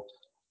 McDowell,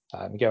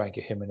 Miguel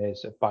Angel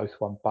Jimenez have both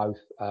won both.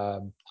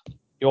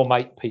 Your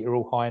mate, Peter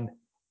Allheim,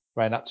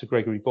 ran up to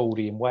Gregory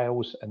Baldy in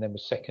Wales and then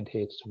was second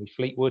here to Tommy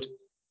Fleetwood.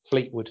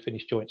 Fleetwood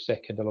finished joint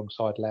second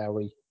alongside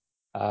Lowry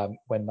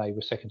when they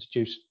were second to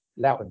Juice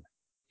Loughton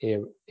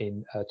here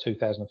in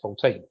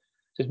 2014. So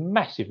there's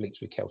massive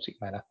links with Celtic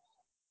Manor.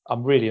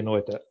 I'm really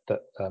annoyed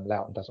that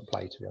Loughton doesn't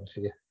play, to be honest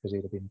with you, because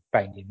he'd have been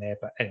banging there.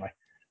 But anyway,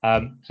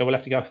 so we'll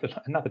have to go for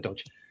another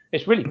dodge.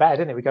 It's really bad,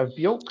 isn't it? We go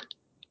Bjork,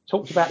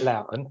 talked about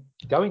Loughton,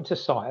 going to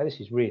Sire. This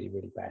is really,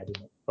 really bad,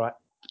 isn't it? Right.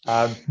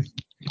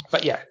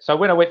 But yeah, so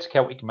when I went to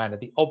Celtic Manor,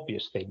 the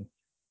obvious thing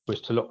was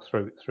to look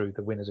through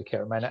the winners of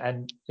Celtic Manor,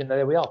 and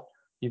there we are.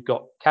 You've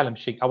got Callum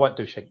Shinkwin. I won't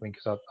do Shinkwin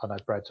because I know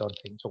Brad's on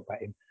thing, talk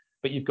about him.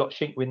 But you've got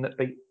Shinkwin that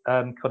beat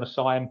Connor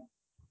Syme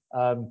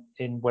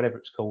in whatever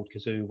it's called,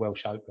 Cazoo,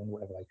 Welsh Open,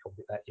 whatever they called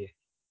it that year.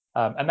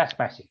 And that's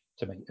massive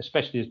to me,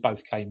 especially as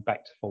both came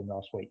back to form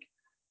last week.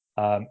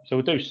 So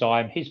we'll do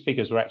Syme. His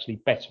figures were actually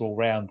better all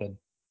round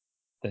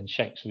than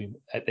Shinkwin's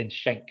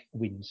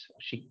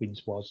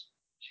was.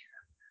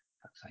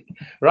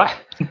 Right,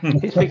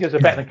 his figures are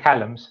better than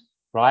Callum's,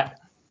 right?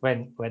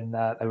 When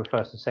they were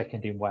first and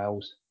second in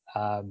Wales,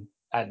 and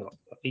look,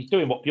 he's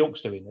doing what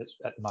Bjork's doing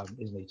at the moment,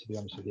 isn't he? To be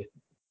honest with you,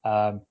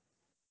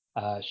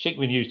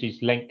 Shinkwin used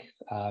his length.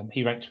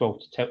 He ranked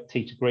 12th to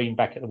tee to green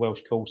back at the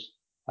Welsh course.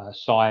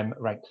 Syme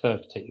ranked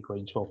 3rd to tee to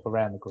green, 12th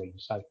around the green.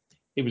 So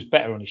he was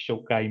better on his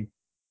short game.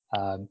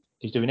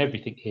 He's doing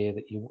everything here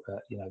that you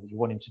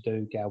want him to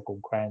do. Galgorm,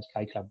 Crans,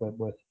 K-Club,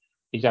 Wentworth.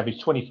 He's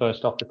averaged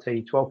 21st off the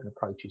tee, 12th in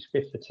approaches,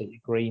 5th to tee to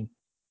green.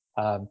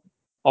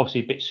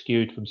 Obviously a bit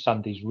skewed from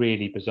Sunday's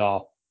really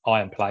bizarre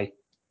iron play.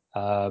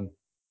 I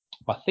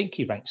think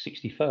he ranked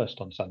 61st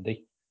on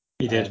Sunday.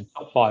 He did.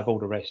 Top 5, all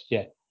the rest,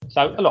 yeah.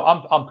 So look,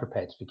 I'm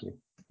prepared to forgive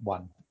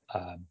one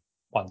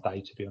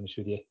day, to be honest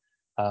with you.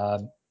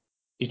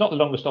 He's not the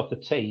longest off the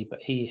tee,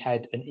 but he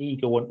had an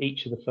eagle on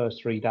each of the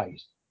first 3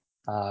 days,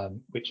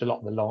 which a lot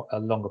of the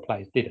longer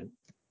players didn't.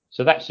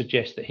 So that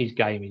suggests that his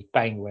game is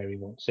bang where he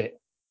wants it.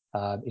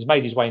 He's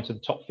made his way into the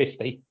top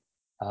 50.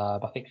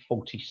 I think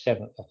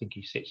 47th, I think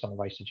he sits on the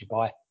race to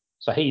Dubai.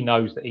 So he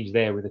knows that he's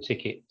there with a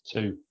ticket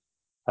to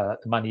the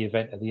money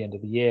event at the end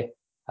of the year.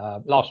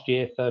 Last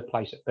year, 3rd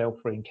place at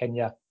Belfry in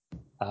Kenya.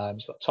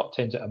 He's got top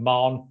 10s at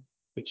Oman,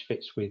 which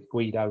fits with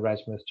Guido,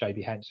 Rasmuth,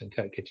 JB Hansen,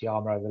 Kurt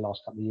Kitayama over the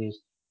last couple of years.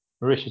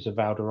 Mauritius of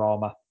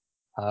Valderrama.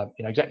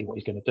 Exactly what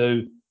he's going to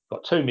do.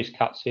 Got 2 missed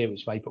cuts here,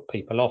 which may put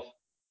people off.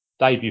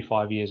 Debut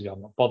 5 years ago,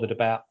 I'm not bothered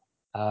about.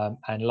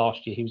 And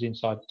last year he was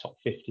inside the top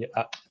 50,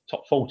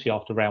 top 40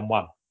 after round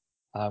 1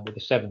 with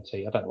the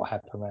 70. I don't know what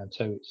happened in round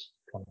 2. It's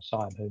kind of a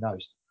sign, who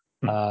knows.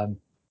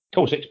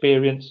 Course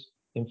experience,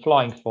 in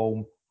flying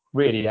form,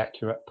 really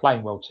accurate,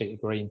 playing well tee to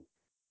green.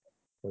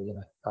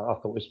 Well, I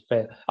thought it was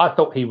fair. I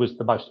thought he was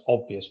the most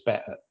obvious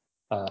bet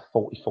at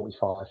 40,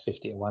 45,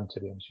 50 to 1, to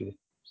be honest with you.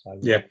 So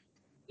yeah,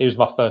 he was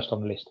my first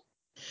on the list.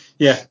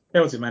 Yeah,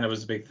 Celtic Manor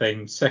was a big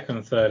thing.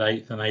 2nd, 3rd,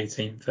 8th, and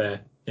 18th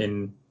there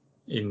in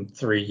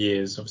 3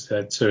 years. Obviously,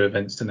 they had 2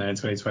 events in there in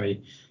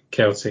 2020,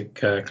 Celtic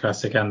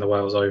Classic and the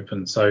Wales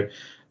Open. So,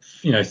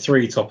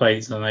 3 top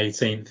 8s and an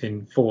 18th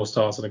in 4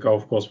 starts at the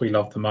golf course we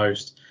loved the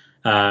most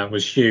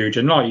was huge.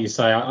 And like you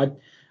say,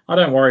 I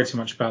don't worry too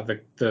much about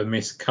the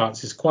missed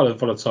cuts. It's quite a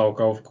volatile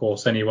golf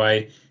course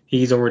anyway.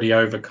 He's already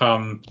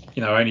overcome,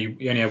 he only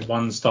had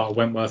one start at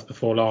Wentworth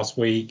before last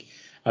week.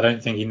 I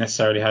don't think he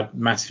necessarily had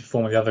massive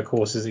form of the other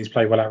courses he's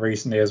played well at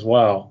recently as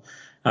well.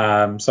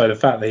 So the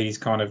fact that he's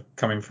kind of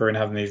coming through and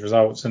having these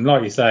results, and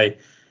like you say,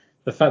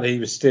 the fact that he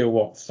was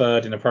still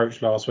third in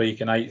approach last week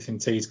and eighth in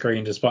tees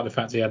green, despite the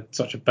fact he had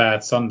such a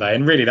bad Sunday,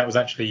 and really that was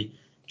actually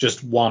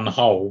just one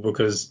hole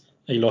because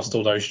he lost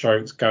all those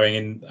strokes going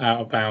in out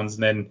of bounds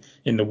and then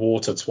in the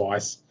water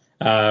twice.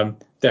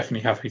 Definitely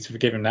happy to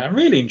forgive him that. And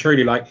really and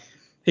truly,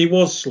 he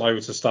was slow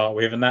to start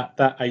with, and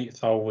that eighth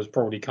hole was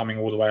probably coming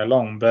all the way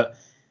along, but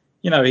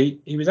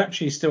he was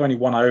actually still only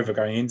one over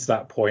going into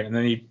that point, and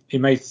then he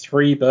made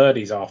 3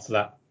 birdies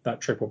after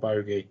that triple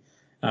bogey.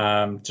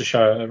 To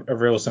show a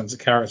real sense of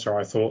character,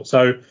 I thought.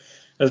 So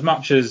as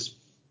much as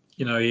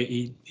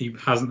he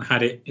hasn't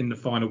had it in the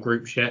final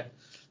groups yet,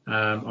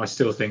 I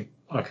still think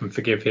I can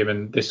forgive him,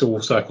 and this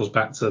all circles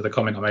back to the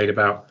comment I made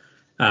about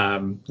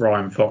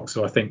Ryan Fox.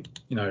 So I think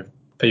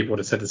people would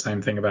have said the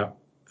same thing about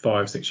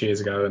 5-6 years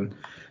ago,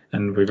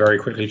 and we very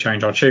quickly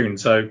changed our tune.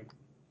 So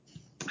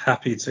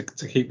happy to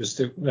keep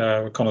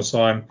with Connor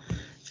Syme.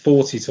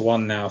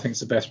 40-1 now. I think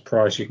it's the best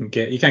price you can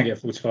get. You can get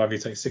 45 if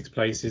you take 6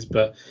 places,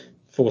 but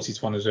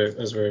 40-1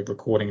 as we're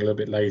recording a little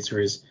bit later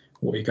is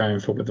what you're going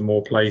for with the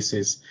more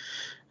places.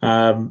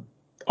 I'll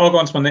go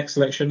on to my next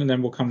selection, and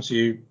then we'll come to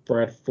you,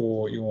 Brad,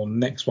 for your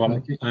next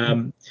one.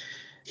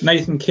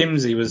 Nathan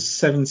Kimsey was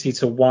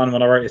 70-1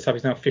 when I wrote this up.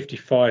 He's now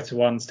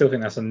 55-1. Still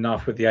think that's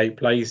enough with the 8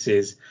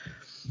 places.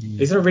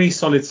 He's had a really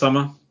solid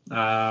summer.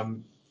 Had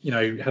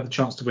the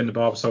chance to win the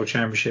Barbasol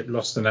Championship,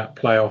 lost in that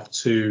playoff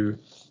to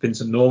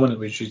Vincent Norman,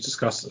 which we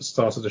discussed at the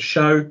start of the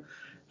show.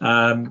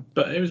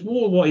 But it was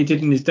more what he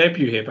did in his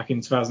debut here back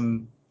in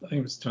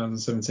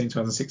 2017,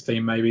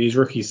 2016, maybe his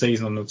rookie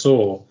season on the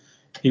tour.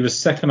 He was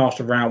second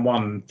after round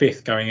 1,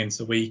 5th going into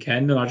the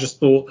weekend, and I just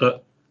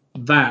thought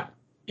that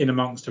in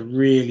amongst a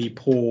really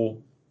poor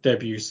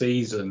debut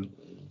season,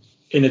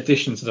 in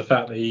addition to the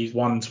fact that he's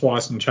won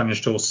twice on the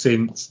Challenge Tour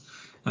since,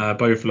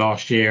 both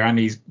last year, and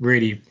he's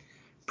really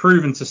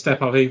proven to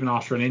step up even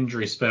after an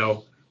injury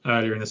spell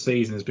earlier in the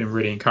season, has been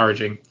really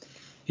encouraging.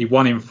 He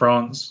won in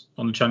France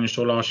on the Challenge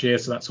Tour last year,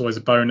 so that's always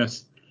a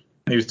bonus.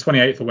 And he was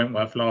 28th for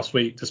Wentworth last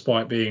week,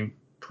 despite being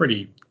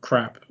pretty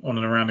crap on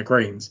and around the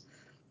greens.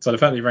 So the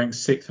fact that he ranks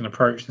 6th in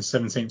approach and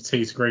 17th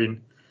tee to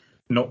green,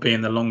 not being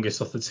the longest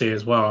off the tee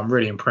as well, I'm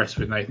really impressed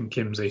with Nathan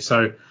Kimsey.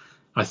 So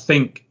I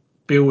think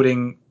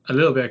building a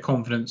little bit of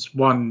confidence,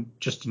 one,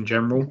 just in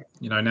general,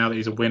 now that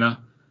he's a winner,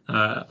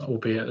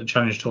 albeit at the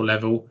Challenge Tour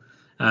level,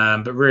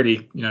 but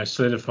really,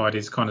 solidified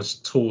his kind of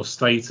tour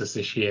status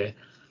this year.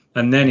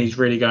 And then he's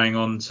really going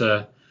on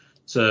to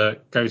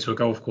go to a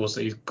golf course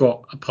that he's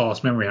got a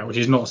past memory at, which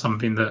is not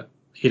something that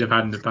he'd have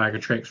had in the bag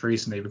of tricks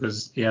recently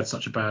because he had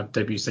such a bad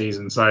debut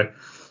season. So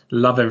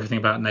love everything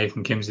about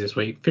Nathan Kimsey this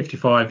week.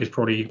 55 is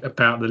probably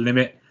about the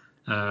limit.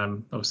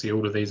 Obviously,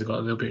 all of these have got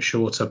a little bit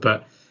shorter,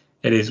 but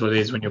it is what it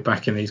is when you're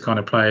backing these kind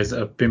of players that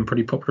have been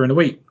pretty popular in the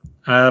week.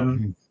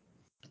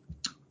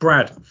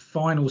 Brad,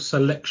 final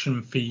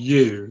selection for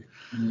you.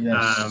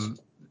 Yes.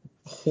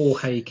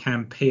 Jorge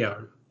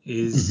Campillo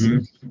is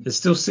there's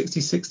still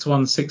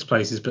 66-1 6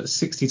 places, but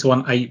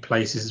 60-1 8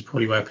 places is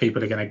probably where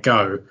people are going to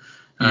go.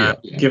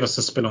 Give us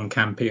a spill on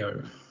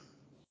Campillo.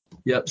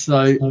 Yep. So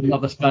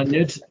another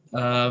Spaniard.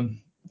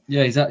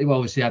 He's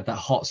obviously had that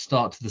hot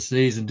start to the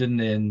season, didn't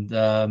he?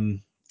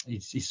 And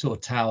he sort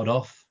of tailed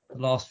off the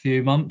last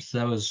few months.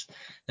 There was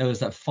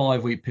that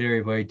 5-week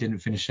period where he didn't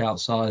finish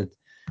outside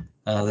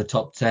the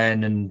top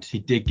 10, and he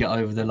did get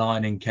over the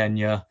line in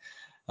Kenya.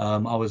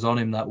 I was on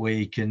him that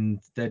week, and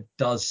there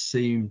does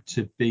seem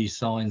to be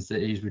signs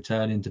that he's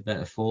returning to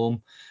better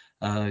form.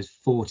 He's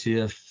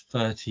 40th,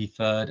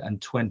 33rd,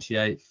 and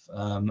 28th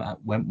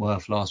at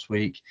Wentworth last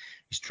week.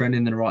 He's trending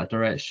in the right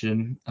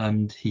direction,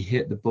 and he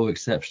hit the ball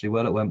exceptionally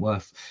well at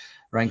Wentworth,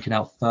 ranking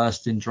out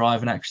 1st in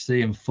driving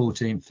accuracy and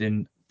 14th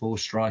in ball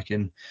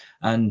striking.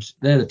 And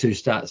they're the 2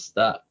 stats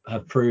that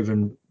have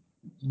proven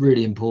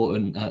really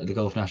important at the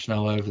Golf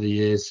National over the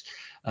years.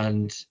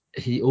 And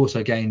he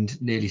also gained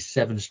nearly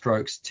 7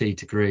 strokes tee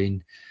to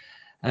green.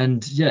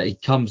 And he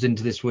comes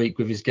into this week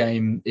with his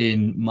game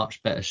in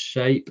much better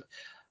shape.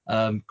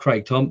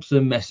 Craig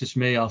Thompson messaged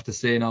me after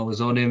seeing I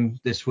was on him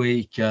this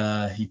week.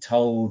 He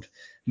told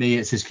me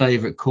it's his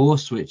favourite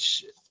course,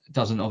 which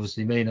doesn't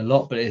obviously mean a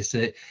lot, but it's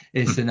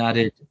an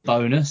added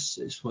bonus.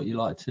 It's what you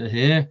like to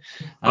hear.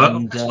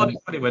 And it's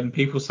funny when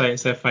people say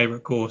it's their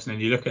favourite course,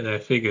 and you look at their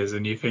figures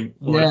and you think,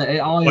 I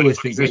always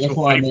think that's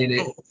what I mean.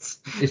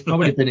 It's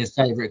probably been his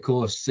favourite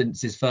course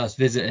since his first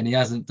visit, and he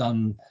hasn't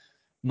done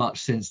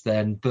much since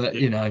then. But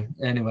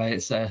anyway,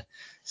 it's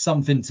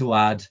something to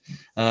add,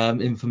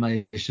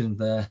 information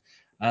there.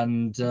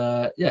 And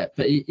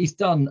but he's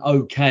done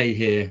okay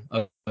here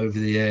over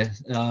the year.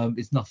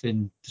 It's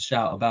nothing to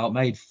shout about.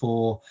 Made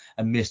 4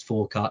 and missed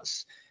 4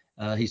 cuts.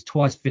 He's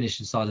twice finished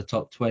inside the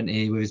top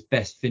 20 with his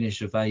best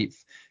finish of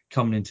 8th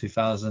coming in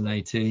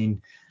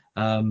 2018.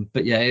 But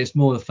it's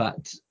more the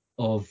fact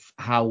of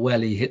how well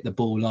he hit the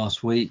ball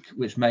last week,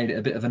 which made it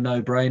a bit of a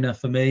no-brainer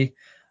for me.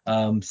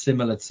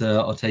 Similar to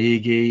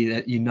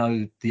Otaegi, you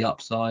know the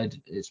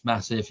upside, it's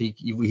massive.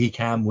 He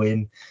can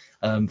win,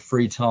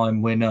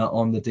 3-time winner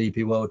on the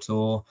DP World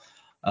Tour.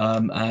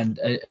 And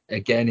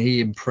again,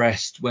 he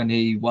impressed when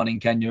he won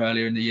in Kenya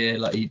earlier in the year.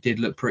 Like, he did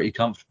look pretty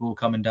comfortable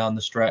coming down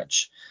the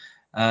stretch.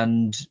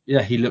 And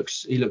yeah, he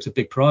looks a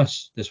big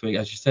price this week,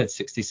 as you said,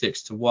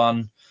 66 to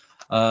 1.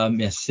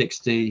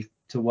 60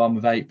 to 1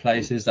 with 8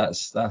 places.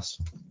 That's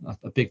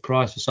a big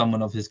price for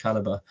someone of his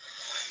caliber.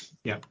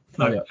 Yeah,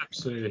 no,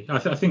 absolutely. I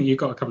think you've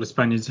got a couple of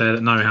Spaniards there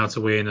that know how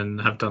to win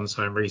and have done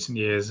so in recent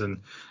years,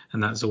 and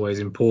that's always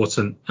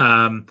important.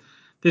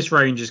 This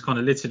range is kind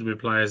of littered with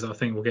players that I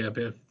think will get a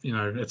bit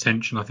of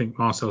attention. I think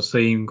Marcel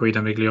Siem,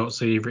 Guido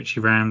Migliozzi, Richie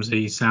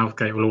Ramsey,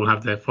 Southgate will all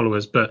have their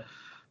followers, but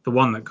the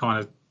one that kind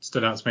of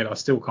stood out to me that I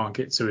still can't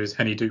get to is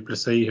Henny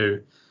Duplessis, who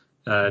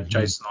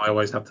Jason and I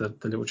always have the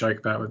little joke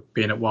about with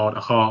being at Wild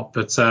at Heart,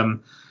 but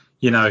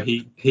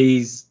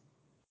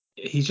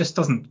he just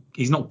doesn't.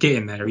 He's not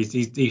getting there.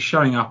 He's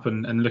showing up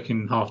and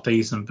looking half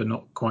decent, but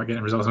not quite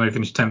getting results. I know he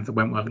finished 10th at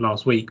Wentworth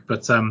last week,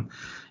 but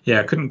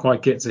I couldn't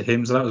quite get to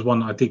him. So that was one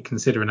that I did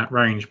consider in that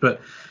range.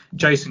 But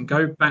Jason,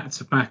 go back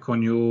to back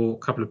on your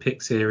couple of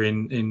picks here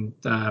in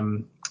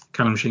Callum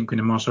Shinkwin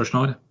and Marcel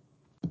Schneider.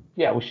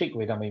 Yeah, well,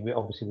 Shinkwin, I mean,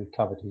 we've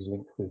covered his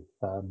link with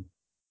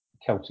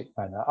Celtic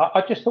Manor.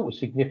 I just thought it was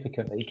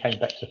significant that he came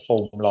back to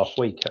form last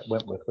week at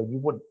Wentworth, when you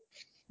wouldn't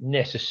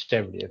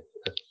necessarily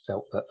have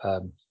felt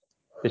that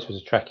this was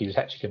a track he was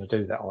actually going to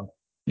do that on.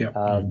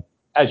 Yeah.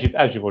 As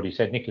you've already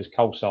said, Nicholas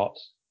Colsaerts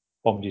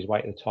bombed his way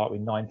to the title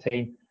in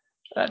 19.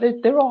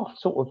 There are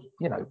sort of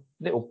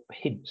little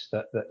hints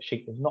that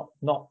Shinkwin's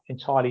not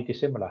entirely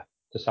dissimilar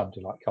to somebody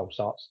like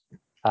Colsaerts.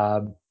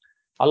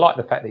 I like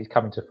the fact that he's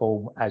coming to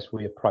form as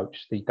we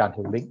approach the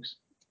Dunhill Links,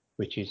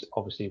 which is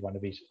obviously one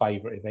of his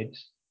favourite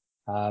events.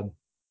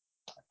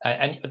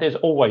 And there's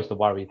always the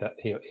worry that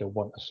he'll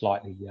want a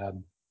slightly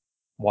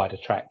wider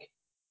track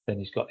than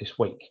he's got this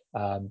week.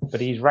 But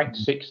he's ranked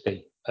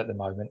 60 at the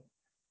moment,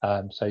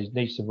 so he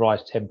needs to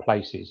rise 10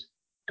 places.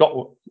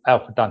 Got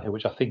Alfred Dunhill,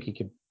 which I think he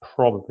can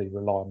probably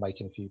rely on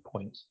making a few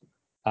points.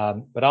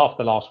 But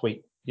after last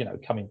week,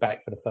 coming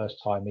back for the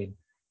first time in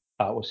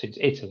since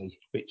Italy,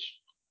 which,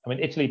 I mean,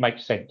 Italy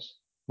makes sense,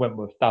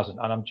 Wentworth doesn't,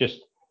 and I'm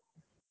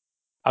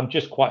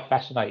just quite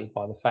fascinated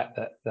by the fact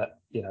that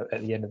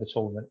at the end of the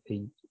tournament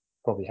he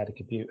probably had a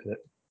computer that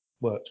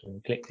worked when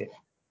he clicked it.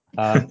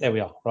 There we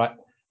are, right?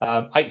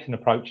 8th in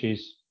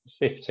approaches,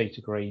 5th tee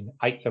to green,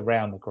 8th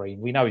around the green.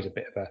 We know he's a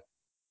bit of a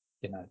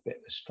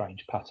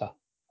strange putter,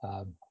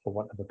 for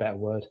want of a better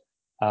word.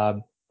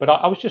 But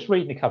I was just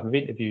reading a couple of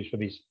interviews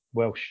from his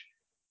Welsh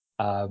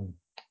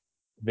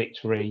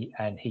victory,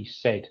 and he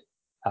said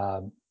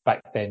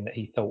back then that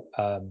he thought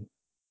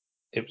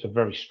it was a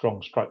very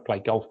strong stroke play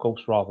golf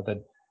course, rather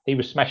than he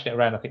was smashing it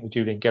around, I think, with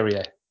Julien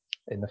Guerrier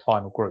in the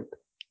final group.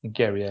 And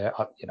Guerrier,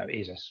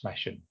 is a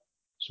smash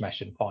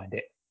and find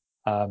it.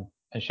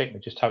 And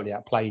Shinkwin just totally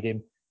outplayed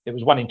him. It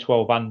was 1 in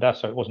 12 under,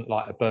 so it wasn't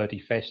like a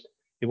birdie fest.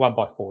 He won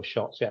by 4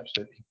 shots. He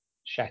absolutely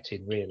shat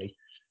in, really.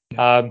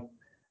 And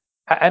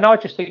I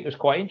just think it was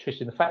quite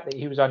interesting, the fact that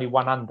he was only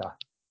 1 under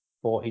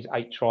for his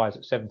 8 tries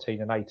at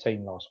 17 and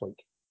 18 last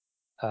week.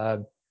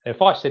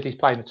 If I said he's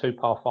playing the 2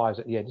 par 5s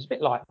at the end, it's a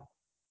bit like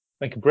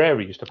when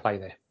Cabrera used to play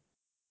there.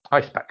 I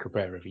used to back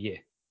Cabrera every year.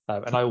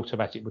 And I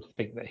automatically would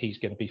think that he's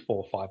going to be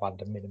 4 or 5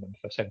 under minimum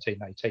for 17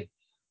 and 18.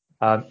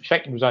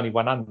 Shinkwin was only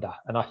 1 under,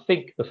 and I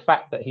think the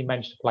fact that he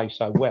managed to play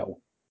so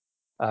well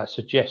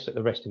suggests that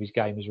the rest of his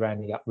game is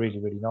rounding up really,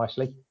 really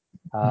nicely.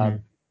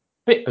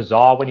 Bit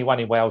bizarre, when he won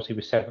in Wales, he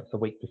was 7th the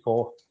week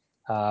before.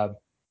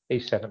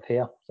 He's 7th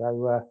here,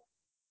 so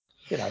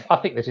I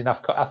think there's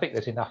enough.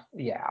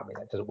 Yeah, I mean,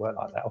 it doesn't work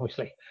like that,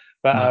 obviously,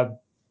 but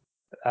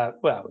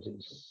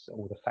it's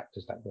all the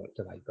factors that work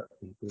today.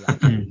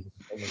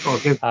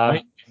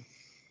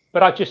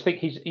 But I just think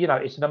he's,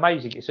 it's an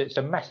amazing, it's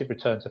a massive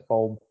return to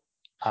form.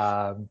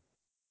 And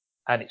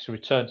it's a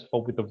return to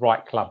form with the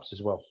right clubs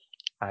as well.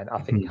 And I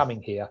think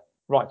coming here,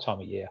 right time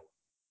of year,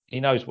 he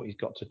knows what he's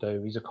got to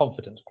do. He's a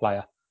confidence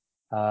player.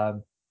 I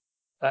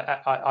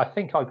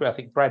think I agree. I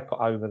think Brad put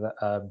over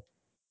that,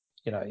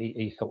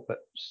 he thought that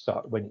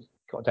when he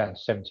got down to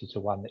 70 to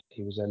 1, that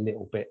he was a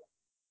little bit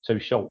too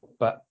short.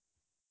 But,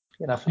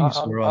 I think it's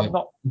all right. I'm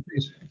not.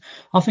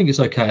 I think it's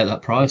okay at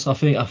that price. I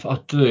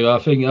do. I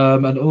think,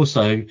 and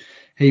also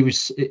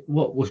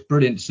what was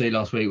brilliant to see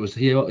last week was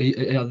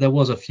there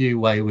was a few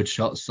wayward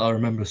shots I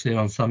remember seeing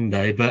on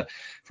Sunday, but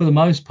for the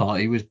most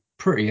part he was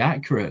pretty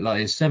accurate.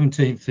 Like, his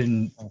 17th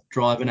in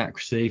driving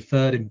accuracy,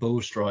 3rd in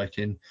ball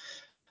striking,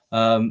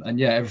 and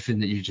yeah, everything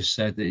that you just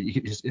said,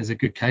 that is a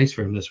good case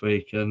for him this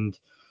week. And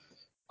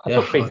I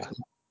took bigger.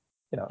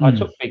 I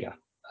took bigger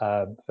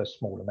for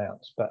small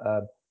amounts, but.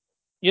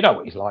 You know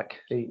what he's like.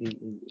 Do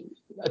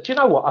you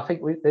know what? I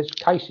think there's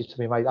cases to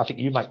be made. I think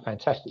you make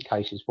fantastic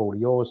cases for all of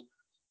yours.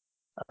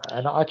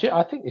 And I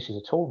think this is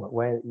a tournament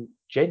where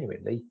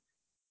genuinely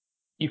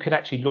you can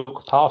actually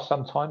look past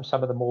sometimes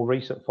some of the more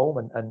recent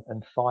form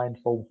and find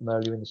form from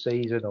earlier in the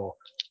season or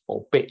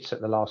or bits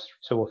at the last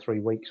 2 or 3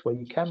 weeks where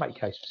you can make a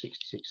case for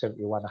 66,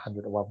 71,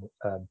 100 to 1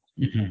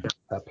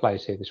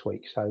 players here this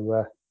week.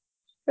 So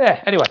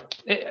anyway,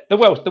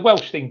 the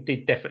Welsh thing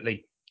did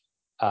definitely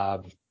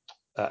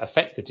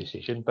affect the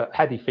decision, but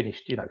had he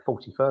finished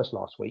 41st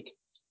last week,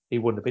 he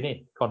wouldn't have been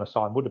in. Connor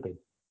Syme would have been,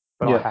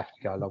 but I have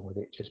to go along with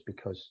it just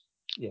because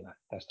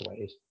that's the way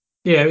it is.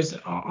 Yeah,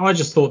 I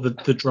just thought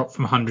that the drop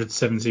from 100 to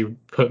 70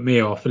 put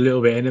me off a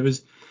little bit, and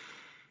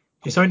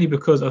it's only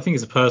because I think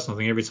it's a personal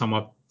thing. Every time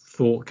I've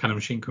thought Callum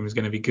Shinkwin was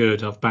going to be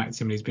good, I've backed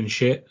him and he's been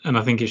shit, and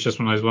I think it's just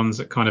one of those ones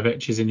that kind of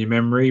etches in your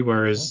memory,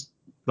 whereas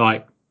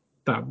like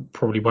that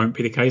probably won't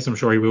be the case. I'm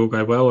sure he will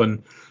go well,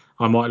 and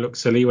I might look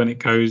silly when it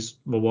goes,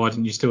 well, why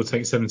didn't you still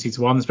take 70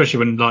 to 1? Especially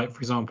when, like, for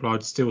example,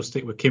 I'd still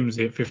stick with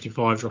Kimsey at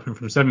 55 dropping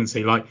from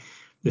 70. Like,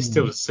 there's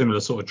still a similar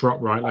sort of drop,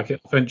 right? Like,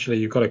 eventually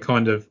you've got to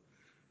kind of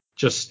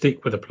just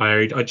stick with a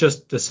player.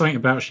 There's something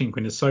about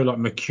Shinkwin that's so, like,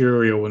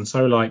 mercurial and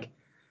so, like,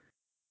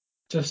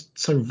 just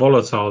so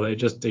volatile that it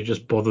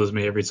just bothers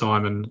me every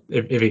time. And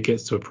if it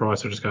gets to a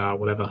price, I'll just go,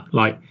 whatever.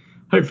 Like,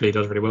 hopefully he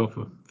does really well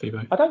for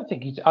FIBO. I don't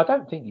think he's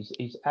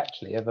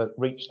actually ever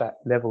reached that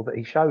level that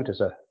he showed as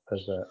an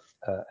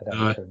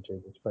amateur in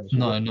juniors.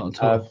 No, not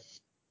at all.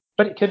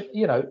 But it can,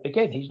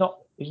 again, he's not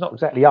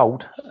exactly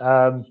old,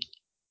 so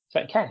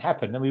it can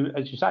happen. I mean,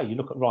 as you say, you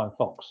look at Ryan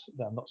Fox.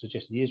 I'm not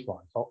suggesting he is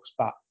Ryan Fox,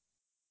 but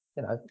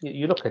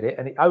you look at it,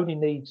 and it only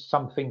needs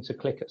something to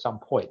click at some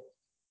point.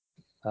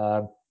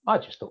 I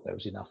just thought there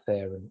was enough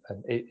there,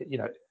 and it,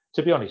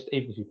 to be honest,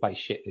 even if you play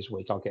shit this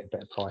week, I'll get a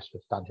better price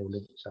with Dunhill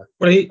Link. So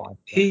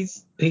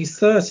he's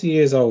 30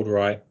 years old,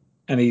 right?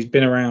 And he's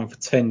been around for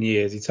 10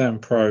 years. He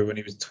turned pro when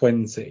he was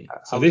 20.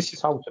 So I was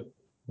told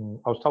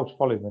to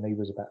follow him when he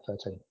was about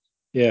 13.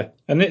 Yeah,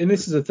 and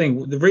this is the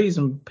thing. The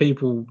reason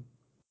people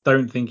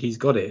don't think he's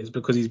got it is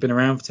because he's been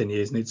around for 10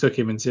 years, and it took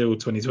him until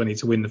 2020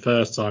 to win the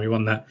first time. He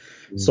won that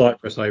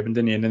Cyprus Open,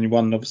 didn't he? And then he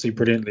won obviously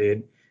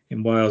brilliantly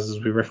in Wales, as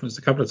we referenced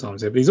a couple of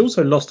times here. But he's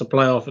also lost a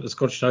playoff at the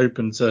Scottish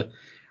Open to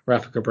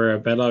Rafa Cabrera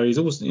Bello. He's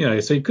also,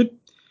 so he could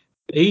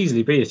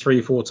easily be a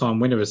 3-4 time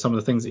winner of some of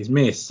the things that he's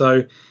missed.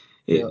 So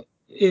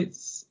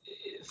it's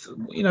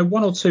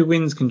 1 or 2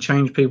 wins can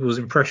change people's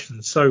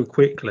impressions so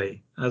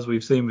quickly, as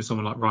we've seen with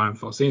someone like Ryan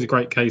Fox. He's a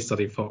great case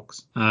study,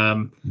 Fox,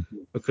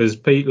 because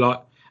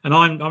and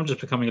I'm just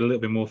becoming a little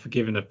bit more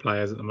forgiving of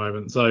players at the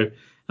moment. So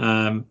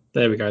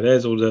there we go.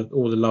 There's all the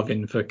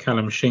loving for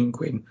Callum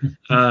Shinkwin.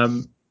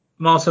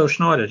 Marcel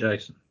Schneider,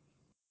 Jason.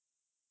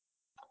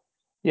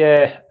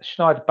 Yeah,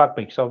 Schneider bugged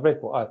me because I read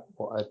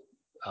what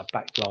I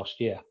backed last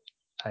year,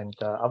 and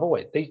I've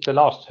always the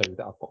last 2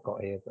 that I've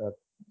got here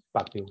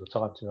bugged me all the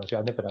time.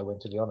 I never know when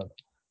to be on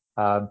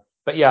them.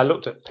 But yeah, I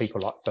looked at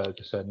people like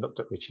Ferguson, looked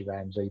at Richie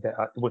Ramsey. It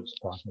wouldn't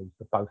surprise me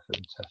for both of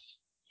them to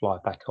fly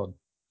back on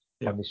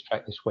this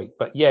track this week.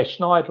 But yeah,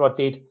 Schneider, I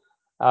did.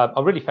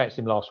 I really fancied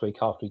him last week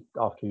after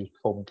he was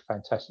performing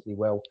fantastically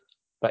well.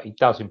 But he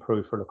does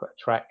improve for a look at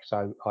a track,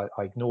 so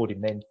I ignored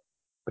him then.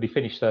 But he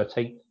finished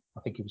 13th. I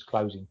think he was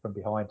closing from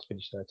behind to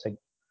finish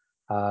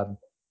 13th.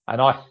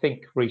 And I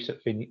think recent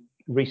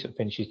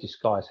finishes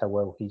disguise how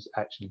well he's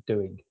actually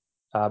doing.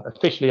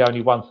 Officially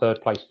only 1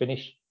 third-place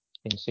finish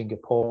in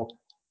Singapore,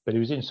 but he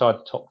was inside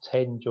the top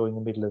 10 during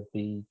the middle of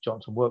the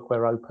Johnson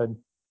Workwear Open.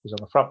 He was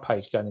on the front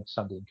page going into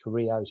Sunday in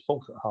Korea. He was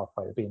 4th at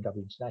halfway at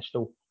BMW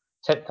International,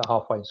 10th at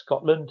halfway in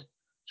Scotland,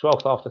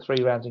 12th after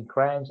 3 rounds in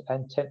Crans,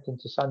 and 10th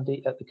into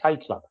Sunday at the K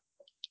Club.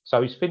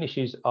 So his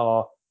finishes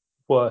are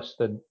worse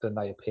than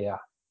they appear.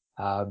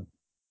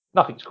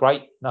 Nothing's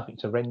great,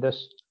 nothing's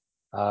horrendous.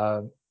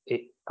 I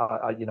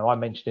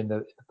mentioned in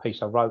the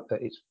piece I wrote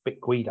that it's a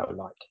bit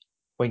Guido-like.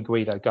 When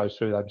Guido goes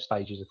through those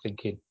stages of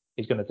thinking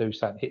he's going to do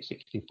something, hit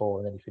 64,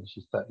 and then he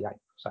finishes 38 or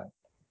something,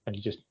 and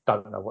you just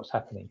don't know what's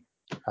happening.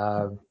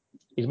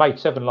 He's made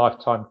 7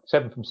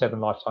 from 7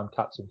 lifetime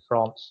cuts in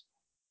France.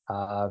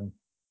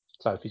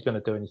 So if he's going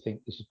to do anything,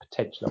 this is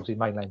potential. Obviously,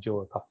 mainland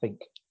Europe, I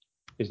think,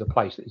 is the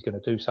place that he's going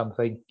to do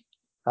something.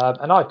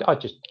 And I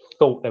just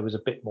thought there was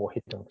a bit more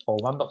hidden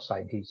form. I'm not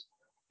saying he's,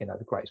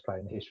 the greatest player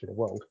in the history of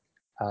the world,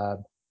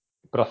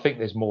 but I think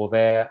there's more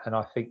there, and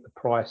I think the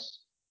price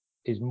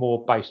is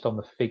more based on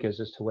the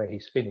figures as to where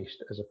he's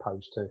finished as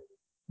opposed to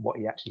what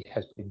he actually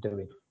has been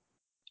doing.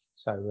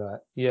 So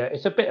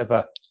it's a bit of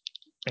a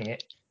thing,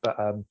 but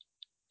I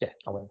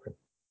went for him.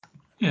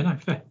 Yeah, no,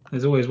 fair.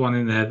 There's always one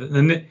in there.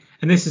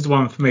 And this is the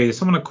one for me. There's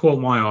someone that caught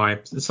my eye.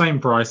 It's the same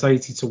price,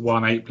 80 to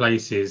 1, 8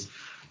 places.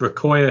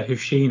 Rikoya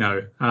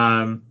Hoshino.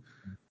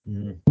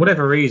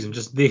 Whatever reason,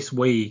 just this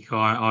week,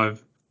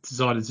 I've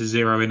decided to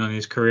zero in on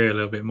his career a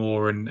little bit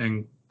more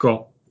and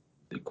got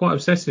quite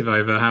obsessive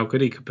over how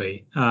good he could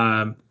be.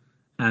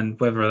 And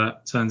whether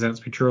that turns out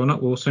to be true or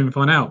not, we'll soon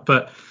find out.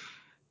 But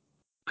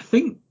I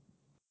think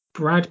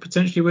Brad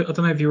potentially, I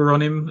don't know if you were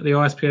on him at the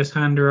ISPS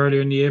Hander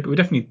earlier in the year, but we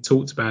definitely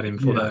talked about him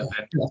for that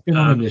event. I've been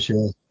on him this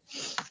year.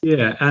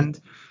 Yeah,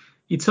 and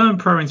he turned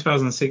pro in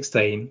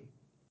 2016.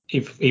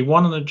 He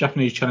won on the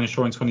Japanese Challenge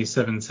Tour in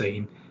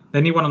 2017.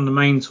 Then he won on the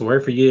main tour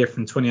every year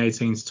from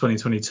 2018 to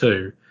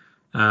 2022.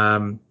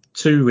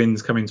 2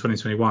 wins coming in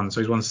 2021.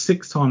 So he's won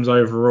 6 times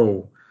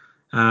overall.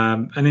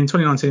 And in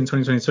 2019 and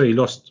 2022, he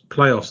lost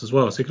playoffs as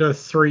well. So he could have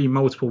 3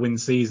 multiple win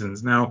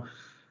seasons. Now,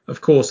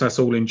 of course, that's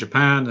all in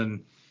Japan,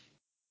 and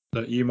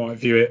that you might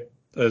view it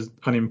as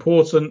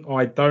unimportant.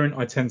 I don't.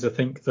 I tend to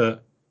think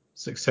that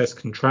success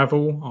can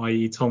travel,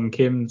 i.e. Tom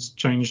Kim's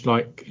changed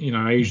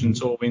Asian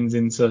Tour wins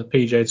into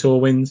PGA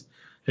Tour wins.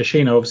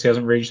 Hoshino obviously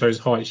hasn't reached those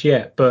heights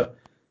yet, but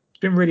he's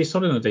been really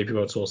solid on the DP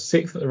World Tour.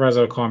 6th at the Ras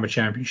Al Khaimah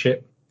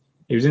Championship.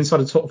 He was inside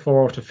the top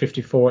 4 after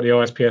 54 at the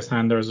ISPS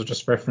Hander, as I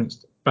just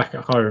referenced, back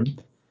at home.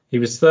 He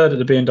was 3rd at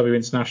the BMW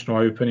International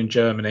Open in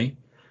Germany.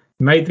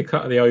 Made the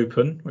cut at the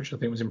Open, which I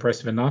think was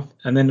impressive enough.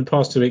 And then the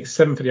past 2 weeks,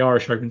 7th at the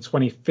Irish Open,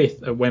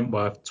 25th at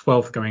Wentworth,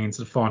 12th going into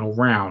the final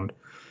round.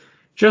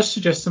 Just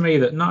suggests to me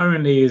that not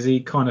only is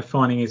he kind of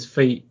finding his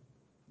feet,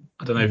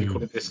 I don't know if you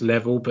call it this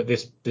level, but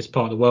this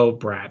part of the world,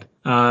 Brad,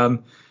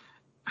 and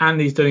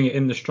he's doing it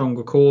in the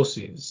stronger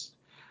courses.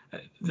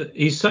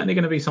 He's certainly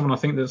going to be someone I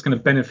think that's going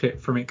to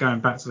benefit from it going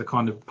back to the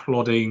kind of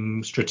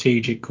plodding,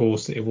 strategic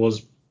course that it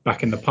was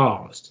back in the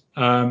past.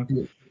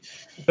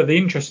 But the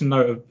interesting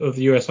note of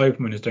the US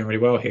Open when he's doing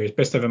really well here is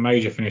best ever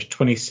major finished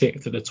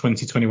 26th at the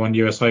 2021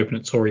 US Open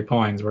at Torrey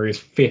Pines, where he's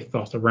 5th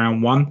after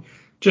round 1.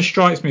 Just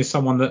strikes me as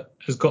someone that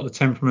has got the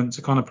temperament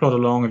to kind of plod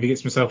along. If he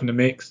gets himself in the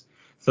mix,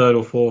 3rd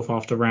or 4th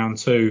after round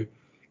 2,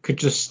 could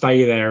just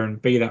stay there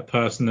and be that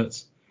person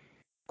that's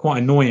quite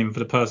annoying for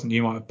the person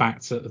you might have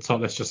backed at the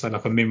top. Let's just say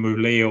like a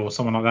Minwoo Lee or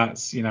someone like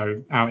that's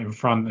out in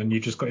front, and you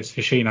just got this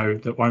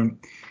Hoshino that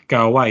won't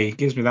go away. It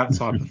gives me that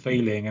type of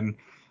feeling, and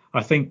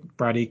I think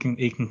Brad he can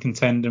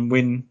contend and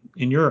win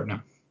in Europe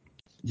now.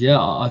 Yeah,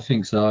 I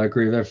think so. I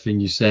agree with everything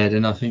you said,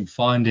 and I think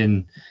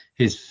finding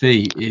his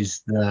feet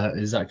is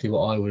exactly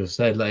what I would have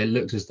said. Like, it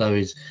looks as though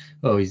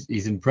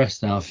he's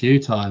impressed now a few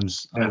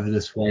times over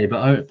this way,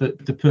 but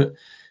to put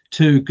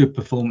 2 good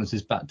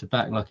performances back to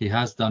back like he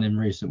has done in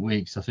recent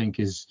weeks, I think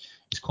is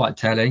quite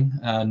telling.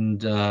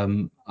 And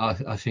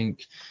I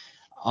think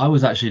I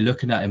was actually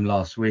looking at him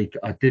last week.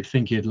 I did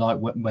think he'd like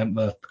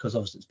Wentworth because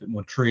obviously it's a bit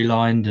more tree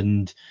lined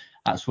and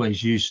that's what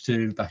he's used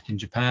to back in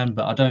Japan.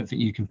 But I don't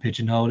think you can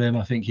pigeonhole him.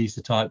 I think he's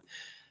the type,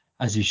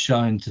 as he's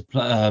shown,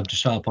 to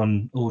show up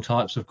on all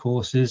types of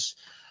courses.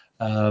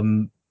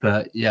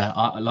 But yeah,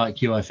 I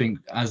like you. I think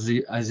as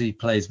he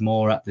plays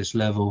more at this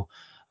level,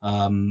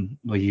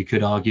 where you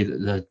could argue that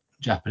the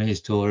Japanese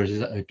tour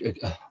is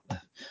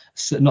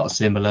not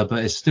similar,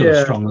 but it's still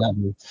a strong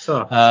level.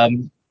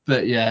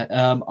 But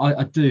yeah,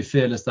 I do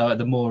feel as though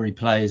the more he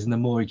plays and the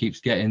more he keeps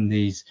getting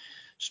these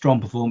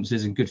strong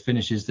performances and good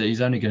finishes, that he's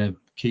only going to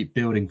keep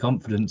building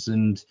confidence.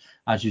 And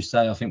as you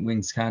say, I think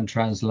wins can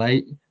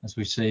translate, as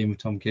we've seen with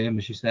Tom Kim,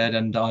 as you said.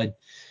 And I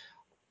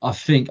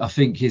think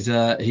he's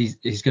got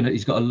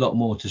a lot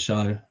more to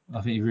show.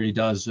 I think he really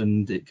does,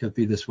 and it could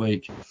be this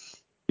week.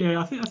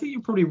 Yeah, I think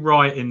you're probably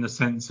right in the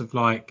sense of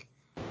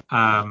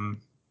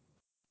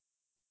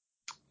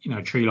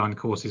tree-lined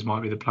courses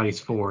might be the place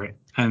for it,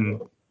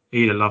 and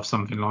he'd love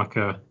something like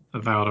a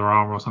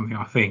Valderrama or something,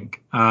 I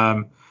think.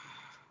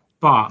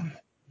 But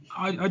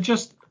I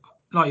just,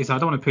 like you said, I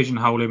don't want to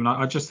pigeonhole him, and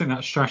I just think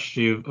that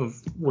strategy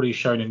of what he's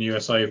shown in the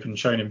US Open,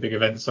 shown in big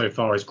events so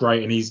far, is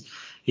great, and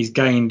he's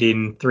gained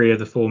in 3 of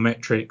the 4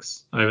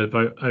 metrics over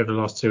the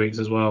last 2 weeks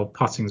as well.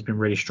 Putting's been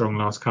really strong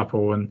last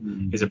couple,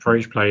 and his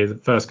approach play, the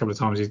first couple of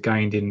times he's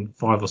gained in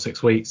 5 or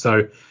 6 weeks.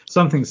 So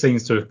something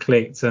seems to have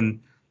clicked, and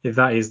if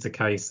that is the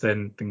case,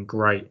 then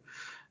great.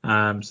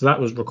 So that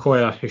was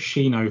Rokoya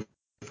Hoshino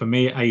for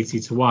me at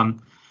 80-1.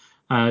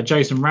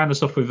 Jason, round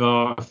us off with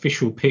our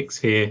official picks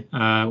here,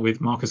 with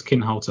Marcus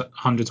Kinhult at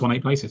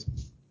 100-1 places.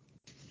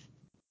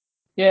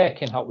 Yeah,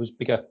 Kinhult was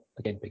bigger.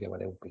 Again, bigger. Well,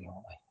 they're all bigger,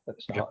 aren't they? At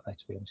the start,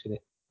 to be honest with you.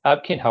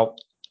 Kinhult,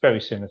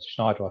 very similar to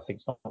Schneider. I think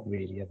it's not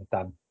really ever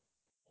done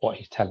what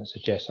his talent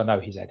suggests. I know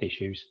he's had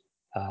issues,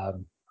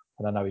 and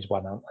I know he's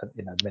won,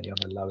 many on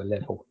a lower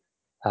level.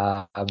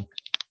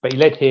 But he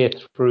led here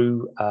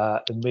through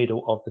the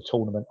middle of the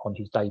tournament on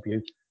his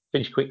debut.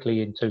 Finished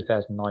quickly in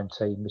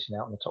 2019, missing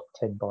out on the top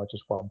 10 by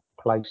just 1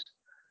 place.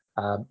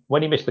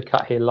 When he missed the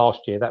cut here last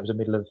year, that was the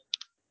middle of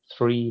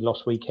 3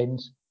 lost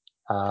weekends.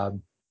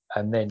 And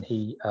then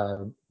he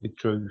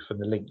withdrew from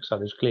the link. So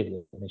there's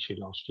clearly an issue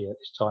last year at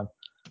this time.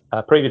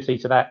 Previously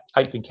to that,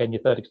 8th in Kenya,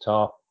 3rd at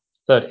Qatar,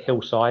 3rd at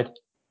Hillside,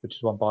 which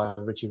is won by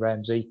Richie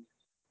Ramsey,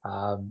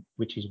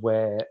 which is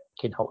where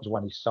Kinhult has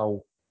won his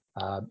sole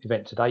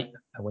event to date.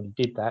 And when he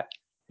did that,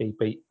 he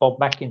beat Bob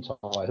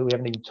McIntyre, who we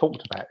haven't even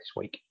talked about this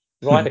week.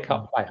 Ryder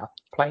Cup player,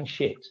 playing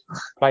shit,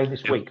 playing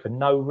this week for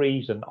no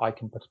reason I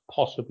can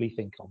possibly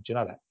think of. Do you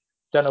know that?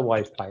 Don't know why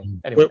he's playing.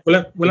 Anyway,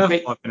 we'll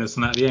have 5 minutes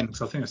on that at the end,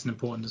 because I think that's an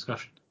important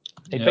discussion.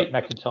 He beat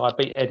McIntyre,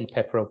 beat Eddie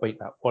Pepperell, beat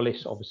Matt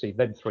Wallace. Obviously,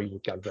 them 3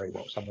 would go very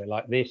well somewhere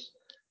like this.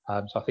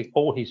 So I think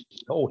all his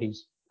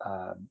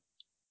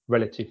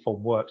relative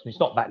form works, and it's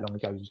not that long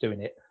ago he was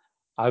doing it.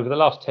 Over the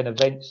last 10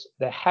 events,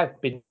 there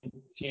have been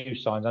few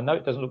signs. I know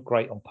it doesn't look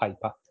great on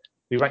paper.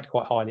 We ranked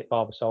quite highly at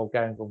Barbasol,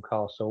 Garrington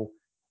Castle,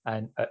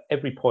 and at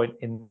every point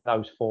in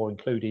those 4,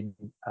 including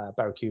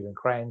Barracuda and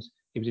Crans,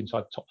 he was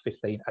inside the top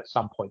 15 at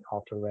some point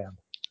after a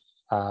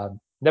round.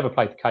 Never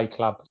played the K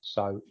Club,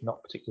 so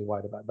not particularly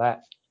worried about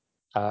that.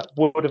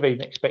 Would have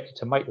even expected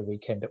to make the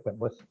weekend at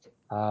Wentworth.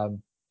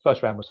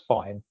 First round was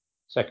fine.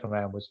 Second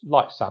round was,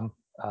 like some,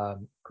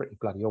 pretty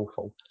bloody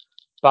awful.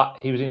 But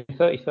he was in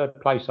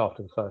 33rd place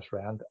after the first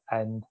round,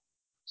 and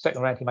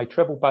second round he made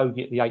treble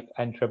bogey at the 8th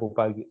and treble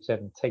bogey at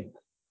 17th.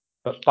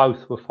 But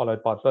both were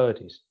followed by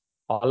birdies.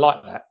 I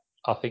like that.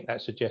 I think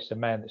that suggests a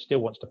man that still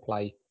wants to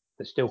play,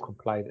 that still can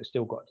play, that's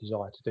still got a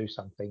desire to do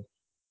something.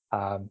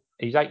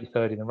 He's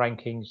 83rd in the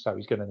rankings, so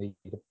he's going to need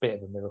a bit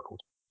of a miracle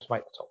to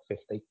make the top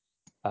 50.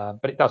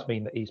 But it does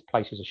mean that his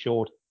place is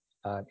assured.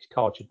 His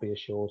card should be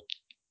assured.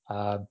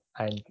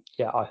 And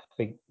yeah, I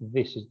think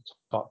this is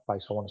the type of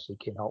place I want to see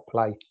Kinhult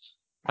play.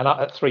 And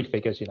at 3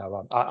 figures,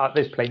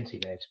 there's plenty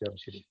there, to be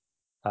honest with you.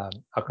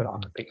 I could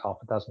pick half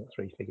a dozen at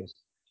 3 figures.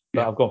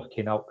 But I've gone for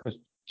Kinhult because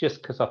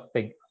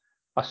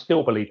I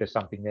still believe there's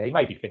something there. He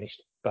may be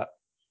finished, but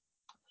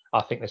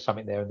I think there's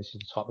something there, and this is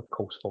the type of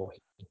course for him.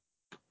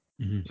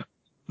 Mm-hmm.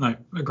 No,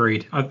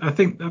 agreed. I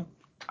think that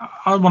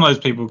I'm one of those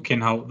people,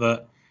 Kinhult,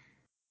 that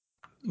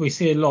we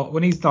see a lot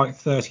when he's like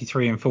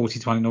 33 and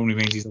 40-1. It normally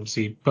means he's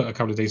obviously put a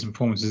couple of decent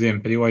performances in,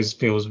 but he always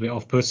feels a bit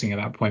off-putting at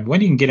that point. But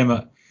when you can get him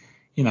at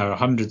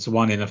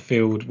 100-1 in a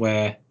field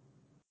where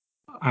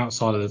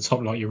outside of the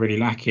top lot you're really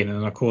lacking,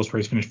 and of course where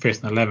he's finished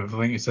 5th and 11th,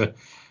 I think it's a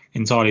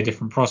entirely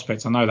different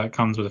prospect. I know that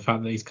comes with the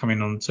fact that he's coming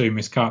on 2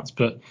 missed cuts,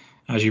 but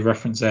as you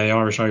referenced there, the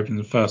Irish Open,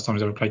 the first time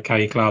he's ever played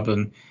K Club,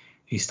 and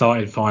he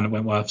started fine at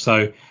Wentworth,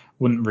 so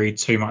wouldn't read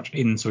too much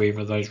into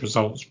either of those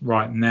results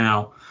right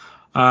now.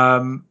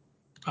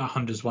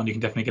 100-1, you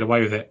can definitely get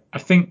away with it. I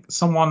think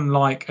someone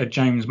like a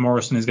James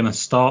Morrison is going to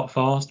start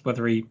fast.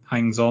 Whether he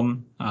hangs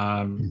on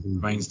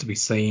remains to be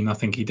seen. I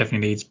think he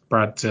definitely needs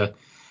Brad to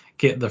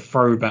get the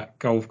throwback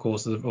golf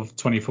course of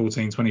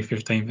 2014,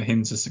 2015 for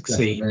him to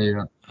succeed.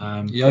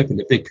 He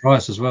opened a big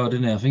price as well,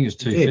 didn't he? I think it was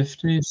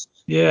 250s.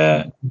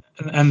 Yeah,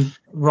 and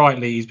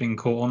rightly he's been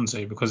caught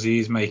onto because he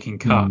is making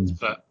cuts,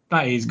 but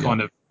that is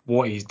kind of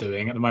what he's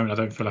doing. At the moment, I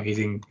don't feel like he's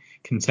in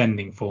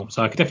contending form.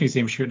 So I could definitely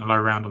see him shooting a low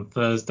round on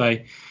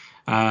Thursday.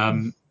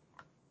 There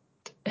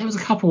was a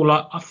couple,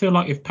 like I feel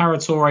like if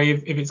Paratore,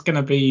 if it's going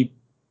to be,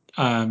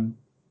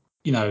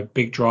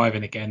 big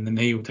driving again, then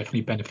he will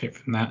definitely benefit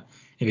from that.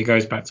 If he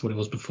goes back to what it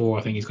was before,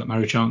 I think he's got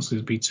no chance.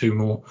 It'd be 2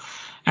 more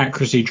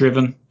accuracy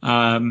driven.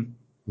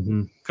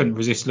 Couldn't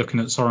resist looking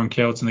at Soren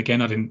Kjelton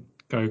again. I didn't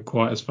go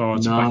quite as far.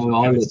 No,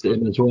 I looked at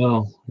him as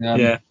well.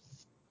 Yeah.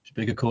 It's a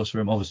bigger course for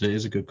him. Obviously, it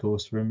is a good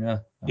course for him. Yeah.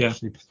 I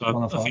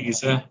think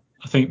he's there.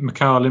 I think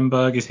Mikael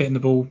Lindberg is hitting the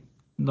ball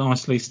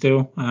nicely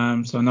still.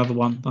 So another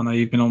one. I know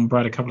you've been on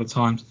Brad a couple of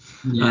times.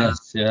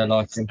 Yes, I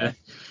like him.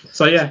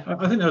 So yeah,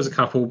 I think there was a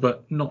couple,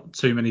 but not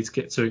too many to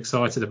get too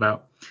excited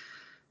about.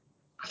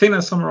 I think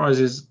that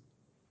summarises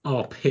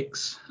our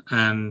picks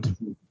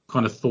and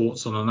kind of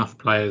thoughts on enough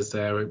players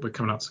there. We're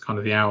coming up to kind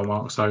of the hour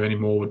mark, so any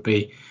more would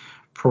be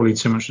probably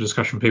too much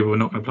discussion. People are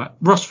not going to play.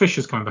 Ross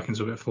Fisher's coming back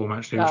into a bit of form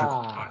actually.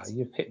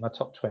 You've hit my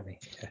top 20.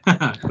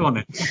 Go on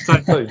then. So,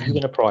 boom, you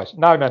win a prize.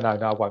 No,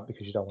 I won't,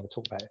 because you don't want to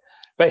talk about it.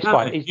 But it's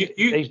fine.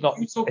 He's not.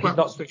 You talk about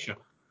Ross Fisher.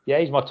 Yeah,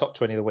 he's my top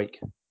 20 of the week.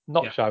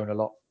 Not showing a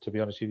lot, to be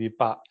honest with you,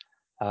 but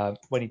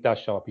when he does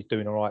show up, he's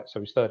doing all right. So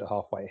he's 3rd at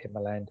halfway at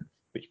Himmerland,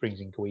 which brings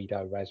in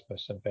Guido,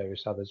 Rasmus, and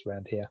various others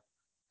around here.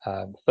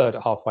 3rd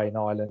at halfway in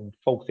Ireland,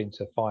 4th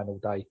into final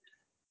day.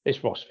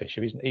 It's Ross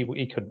Fisher, isn't he?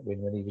 He couldn't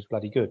win when he was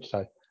bloody good,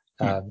 so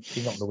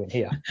he's not going to win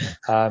here.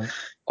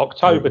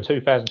 October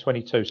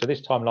 2022, so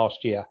this time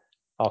last year,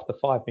 after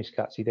 5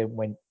 miscuts, he then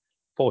went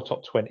 4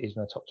 top 20s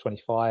and a top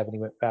 25, and he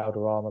went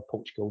Valderrama,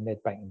 Portugal,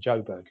 Nedbank, and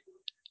Joburg,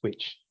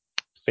 which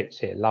fits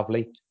here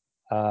lovely.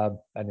 And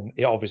then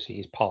obviously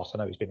his past, I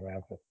know he's been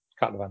around for a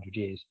couple of 100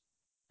 years,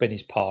 but in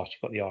his past,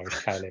 you've got the Irish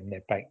KLM,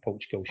 Nedbank,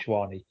 Portugal,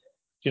 Schwani. Do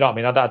you know what I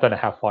mean? I don't know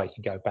how far he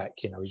can go back.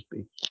 He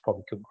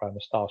probably couldn't grow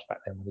moustache back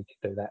then when he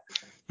could do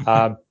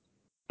that.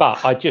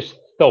 But I just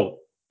thought,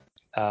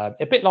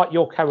 a bit like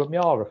your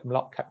Kawamura from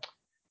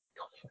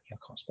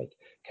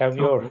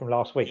Kawamura from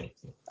last week.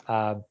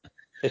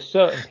 There's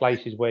certain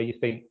places where you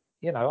think,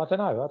 I don't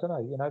know.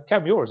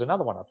 Kawamura is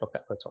another one I've looked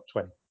at for a top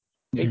 20.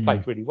 He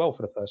played really well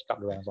for the first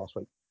couple of rounds last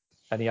week,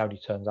 and he only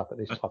turns up at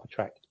this type of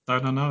track. I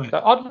don't know it. So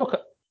I'd look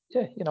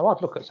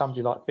at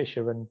somebody like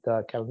Fisher and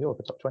Kawamura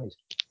for top 20s.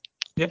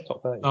 Yeah,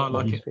 top 30s, I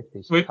like 40s, it.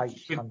 50s,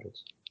 80s,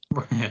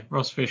 100s. Yeah,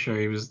 Ross Fisher,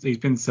 he's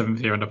been 7th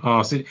here in the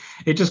past. It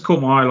just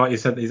caught my eye, like you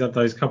said, he's had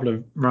those couple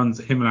of runs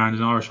at Himmerland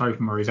and Irish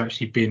Open where he's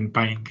actually been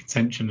banging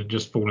contention and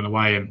just fallen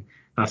away, and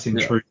that's in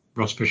true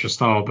Ross Fisher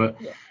style. But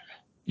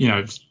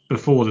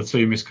before the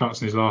 2 missed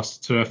cuts in his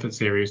last 2 efforts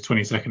here, he was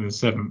 22nd and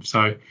 7th.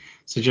 So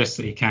suggests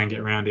that he can get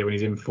around here when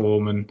he's in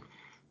form, and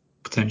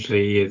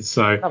potentially he is.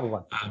 So another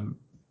one.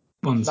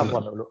 Another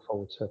one that we look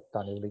forward to.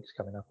 Daniel Leaks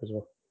coming up as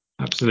well.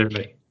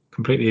 Absolutely,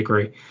 completely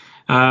agree.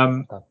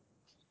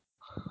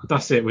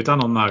 That's it. We're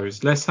done on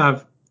those. Let's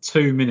have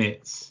 2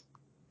 minutes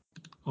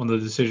on the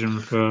decision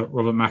for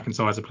Robert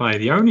McIntyre to play.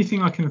 The only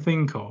thing I can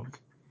think of,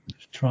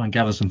 try and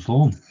gather some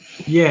form.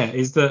 Yeah,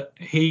 is that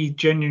he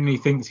genuinely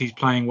thinks he's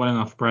playing well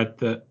enough, Brad,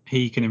 that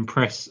he can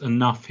impress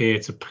enough here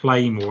to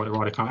play more at the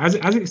Ryder Cup. As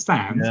it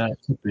stands,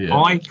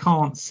 I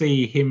can't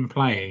see him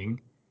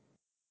playing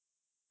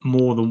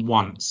more than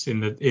once in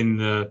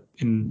the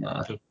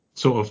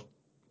sort of,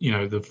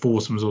 the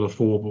foursomes or the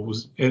four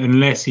balls,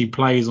 unless he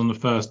plays on the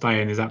first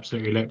day and is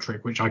absolutely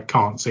electric, which I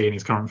can't see in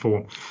his current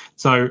form.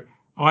 So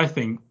I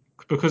think,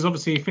 because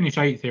obviously he finished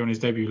 8th here on his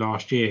debut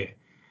last year,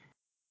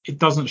 it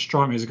doesn't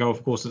strike me as a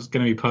golf course that's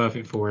going to be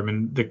perfect for him.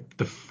 And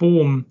the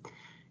form,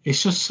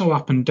 it's just so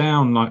up and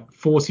down, like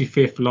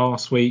 45th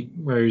last week,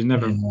 where he was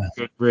never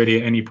good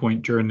really at any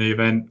point during the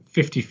event,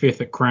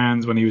 55th at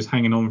Crans when he was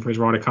hanging on for his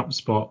Ryder Cup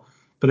spot.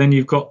 But then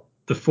you've got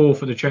the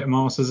 4th at the Czech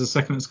Masters, the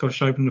 2nd at the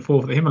Scottish Open, the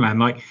 4th at the Himalayan.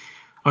 Like,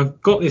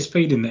 I've got this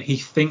feeling that he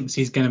thinks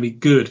he's going to be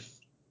good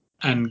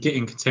and get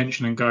in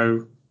contention and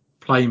go,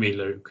 play me,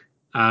 Luke.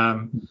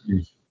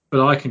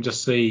 But I can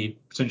just see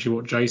potentially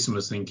what Jason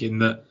was thinking,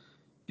 that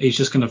he's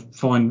just going to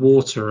find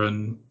water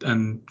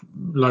and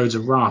loads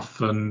of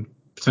rough and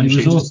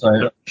potentially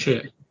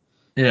shit.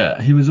 Yeah,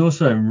 he was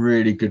also in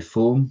really good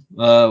form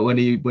when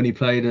he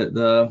played at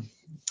the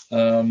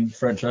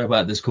French Open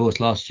at this course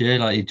last year.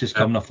 Like, he'd just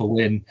come off a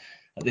win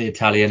at the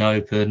Italian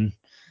Open.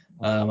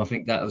 I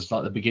think that was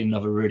like the beginning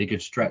of a really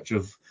good stretch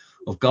of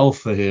golf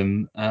for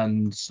him.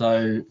 And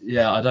so,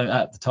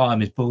 at the time,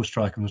 his ball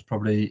striking was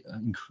probably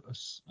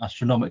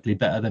astronomically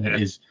better than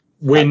it is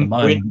win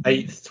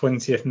 8th,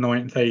 20th,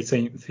 9th,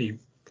 18th. He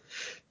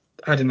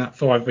had in that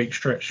 5-week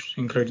stretch,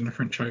 including the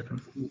French Open.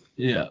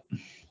 Yeah.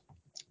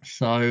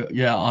 So,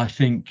 I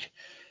think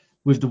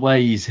with the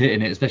way he's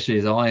hitting it, especially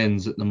his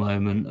irons at the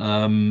moment,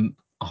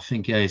 I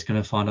think, he's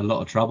going to find a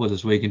lot of trouble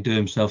this week and do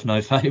himself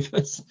no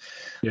favours.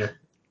 Yeah.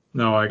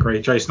 No, I agree.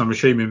 Jason, I'm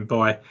assuming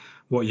by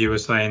what you were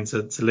saying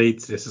to lead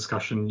to this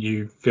discussion,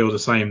 you feel the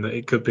same, that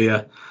it could be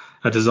a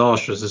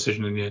disastrous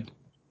decision in the end.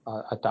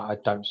 I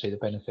don't see the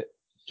benefit.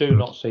 Do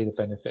not see the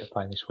benefit of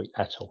playing this week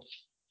at all.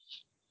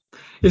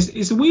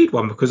 It's a weird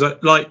one, because I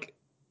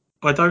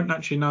don't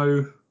actually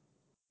know.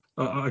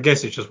 I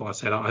guess it's just what I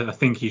said. I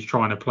think he's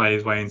trying to play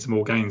his way into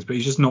more games, but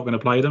he's just not going to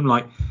play them.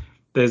 Like,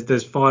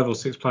 there's 5 or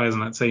 6 players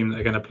on that team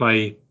that are going to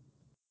play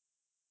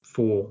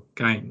 4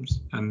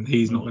 games, and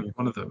he's not going to be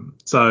one of them.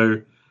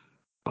 So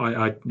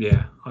I don't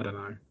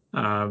know.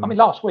 I mean,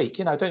 last week,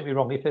 don't get me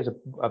wrong, if there's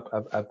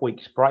a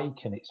week's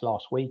break and it's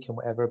last week and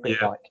whatever, a bit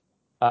like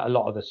a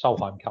lot of the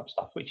Solheim Cup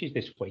stuff, which is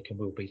this week and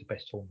will be the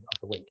best tournament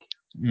of the week.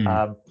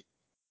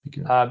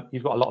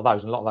 You've got a lot of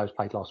those, and a lot of those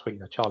played last week.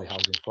 Charlie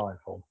Hull's in flying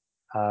form.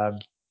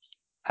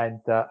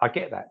 And I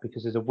get that,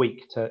 because there's a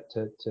week to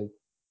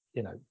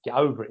get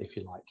over it, if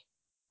you like.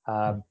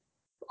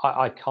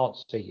 I can't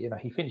see,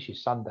 he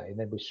finishes Sunday and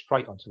then we're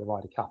straight onto the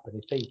Ryder Cup,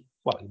 and he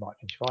might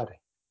finish Friday.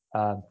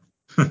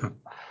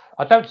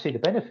 I don't see the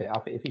benefit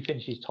of it. If he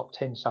finishes top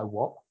 10, so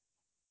what?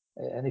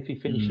 And if he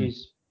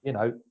finishes,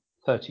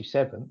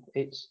 37th,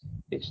 it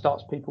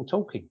starts people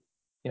talking.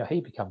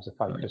 He becomes the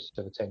focus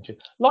of attention.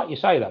 Like you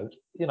say, though,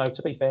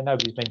 to be fair,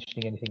 nobody's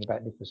mentioning anything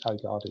about Nicholas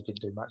Højgaard, who didn't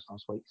do much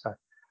last week. So,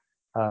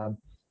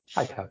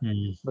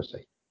 we'll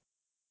see.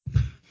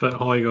 But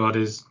Højgaard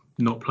is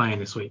not playing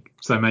this week,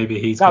 so maybe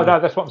he's. No,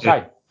 that's what I'm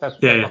saying. That's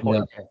my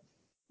point.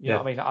 You know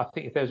what I mean? I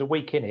think if there's a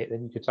week in it,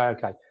 then you could say,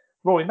 okay,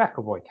 Rory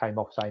McIlroy came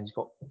off saying he's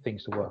got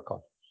things to work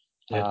on.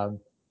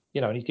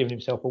 And he's given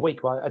himself a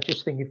week. Well, I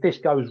just think if this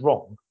goes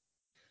wrong,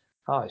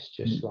 it's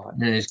just like...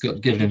 Yeah, he's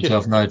got given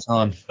himself no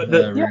time. But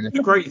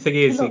the great thing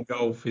is in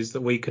golf is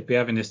that we could be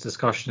having this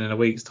discussion in a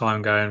week's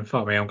time going,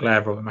 fuck me, I'm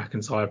glad Robert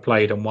McIntyre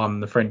played and won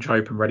the French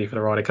Open ready for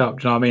the Ryder Cup.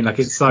 Do you know what I mean? Like,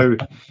 it's so...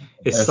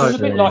 It's a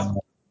bit like...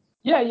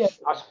 I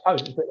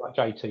suppose it's a bit like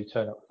JT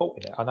turn up fault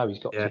in it. I know he's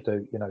got to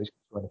do, he's got to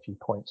win a few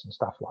points and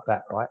stuff like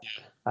that, right?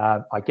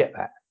 I get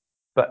that.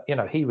 But,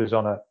 he was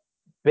on a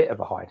bit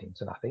of a hiding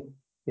to nothing.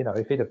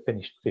 If he'd have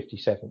finished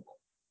 57th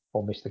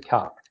or missed the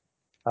cut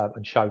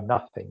and shown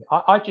nothing,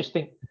 I just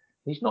think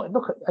he's not,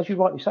 as you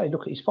rightly say,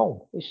 look at his form.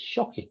 It's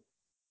shocking.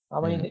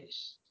 I mean,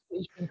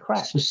 he's been crap.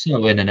 It's just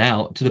so in and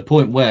out, to the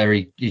point where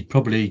he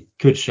probably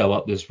could show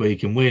up this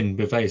week and win,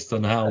 but based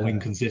on how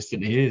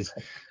inconsistent he is.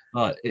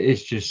 Like,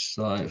 it's just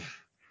like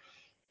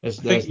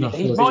there's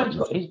nothing.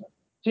 Do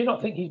you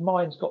not think his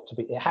mind's got to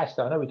be? It has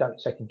to. I know we don't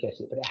second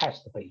guess it, but it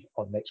has to be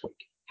on next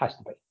week. Has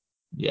to be.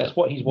 Yeah. That's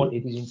what he's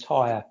wanted his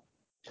entire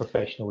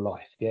professional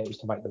life. Is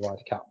to make the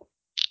Ryder Cup.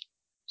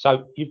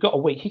 So you've got a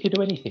week. He could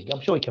do anything.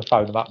 I'm sure he can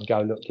phone them up and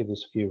go, look, give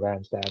us a few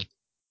rounds down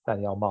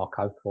the old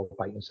Marco for a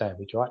bacon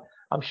sandwich, right?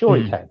 I'm sure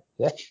he can.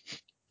 Yeah.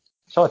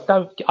 So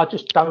I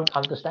just don't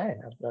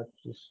understand. I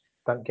just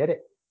don't get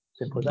it.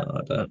 Simple as that. No,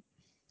 I don't.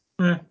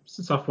 Yeah, it's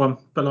a tough one,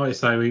 but like I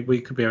say,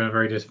 we could be having a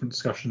very different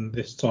discussion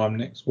this time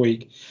next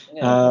week.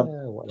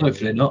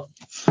 Hopefully not.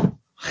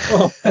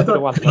 Well,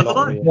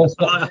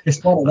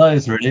 it's one of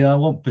those, really. I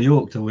want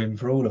Bjork to win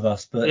for all of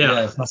us, but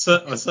I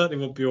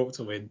certainly want Bjork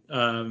to win.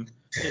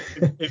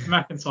 If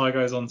McIntyre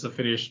goes on to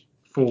finish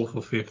 4th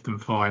or 5th, then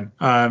fine.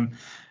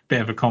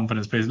 Bit of a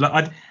confidence piece.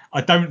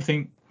 I don't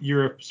think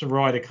Europe's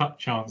Ryder Cup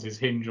chances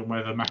hinge on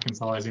whether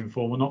McIntyre's in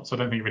form or not, so I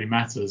don't think it really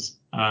matters.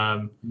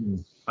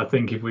 I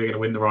think if we're going to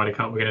win the Ryder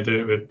Cup, we're going to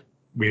do it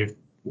with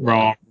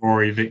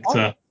Rory,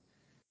 Victor,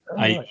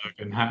 Aberg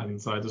and Hatton,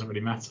 so it doesn't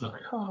really matter.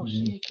 Oh,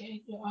 see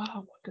again. Oh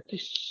my God,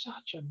 this is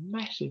such a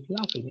massive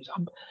loving.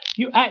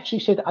 You actually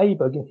said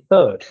Aberg in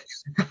third.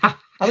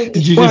 I mean,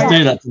 Did you just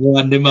do that to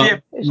wind him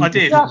up? Yeah, I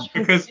did just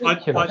because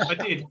ridiculous. I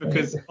did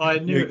because I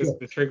knew it was going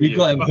to trigger You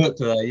got him But hooked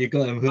there. You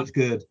got him hooked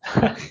good.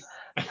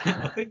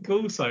 I think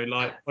also,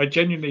 like, I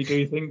genuinely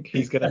do think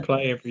he's going to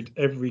play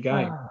every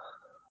game.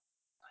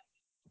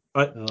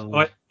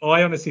 I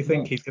honestly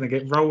think he's going to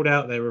get rolled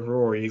out there with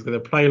Rory. He's going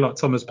to play like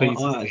Thomas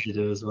Peters. I actually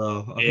do as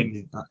well. I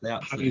think they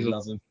absolutely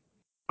love him.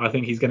 I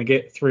think he's going to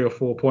get 3 or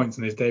 4 points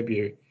in his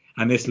debut,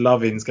 and this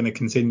loving's going to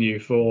continue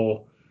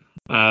for,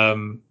 I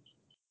don't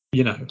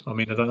know,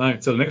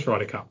 until the next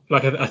Ryder Cup.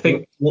 Like, I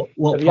think what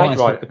the 8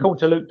 Ryder, according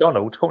to Luke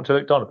Donald,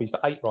 he's for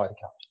 8 Ryder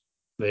Cups.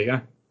 There you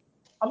go.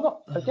 I'm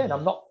not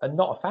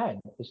a fan.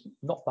 It's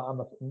not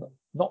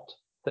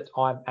that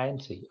I'm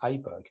anti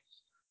Aberg.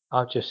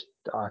 I just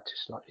like.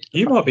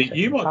 You might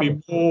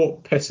be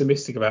more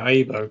pessimistic about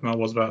Aberg than I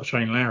was about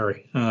Shane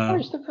Lowry.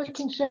 It's the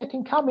fucking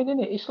second coming, isn't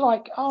it? It's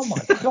like, oh my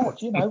God,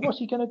 what's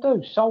he going to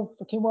do? Solve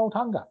fucking world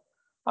hunger?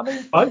 I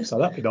mean, I hope so.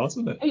 That'd be nice,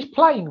 wouldn't it? He's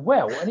playing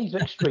well and he's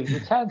extremely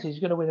talented. He's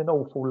going to win an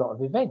awful lot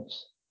of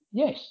events.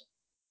 Yes,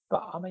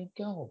 but I mean,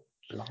 God,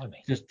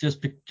 blimey.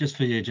 Just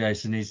for you,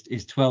 Jason, he's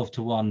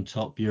 12-1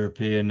 top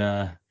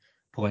European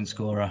point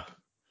scorer.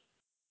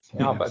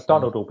 No, but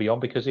Donald will be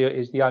on because he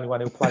is the only one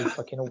who'll play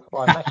fucking all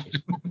 5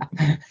 matches.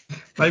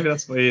 Maybe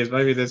that's what he is.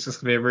 Maybe there's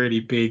just going to be a really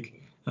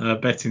big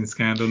betting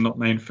scandal not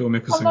named Phil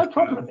Mickelson. Oh, no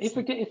problem.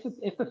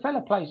 If the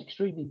fella plays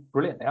extremely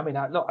brilliantly, I mean,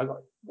 I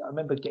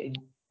remember getting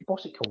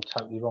what's it called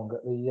totally wrong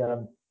at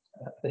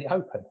the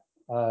Open.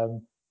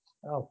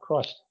 Oh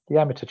Christ, the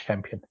amateur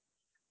champion.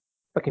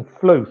 Fucking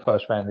flew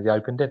first round of the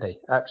Open, didn't he?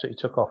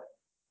 Absolutely took off.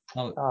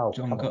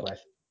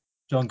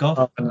 John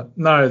Goff?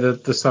 No,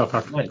 the South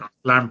African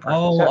Lamprecht.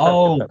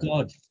 Oh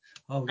God.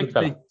 Oh, big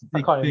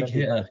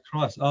hitter.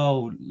 Christ.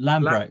 Oh,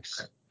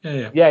 Lambrex.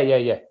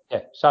 Yeah.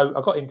 So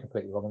I got him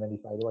completely wrong and then he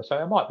played away. So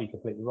I might be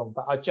completely wrong,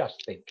 but I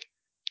just think,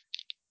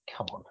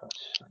 come on,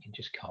 I can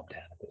just calm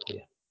down a bit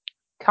here.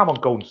 Come on,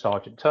 Gordon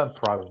Sargent, turn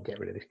pro and get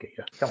rid of this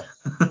geezer. Come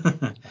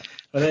on.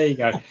 Well, there you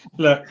go.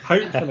 Look,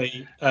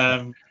 hopefully,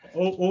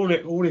 all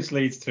this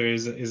leads to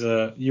is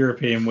a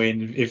European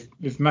win. If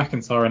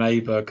McIntyre and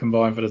Aberg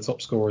combine for the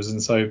top scorers,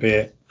 and so be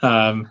it.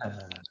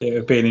 It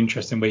would be an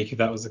interesting week if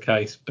that was the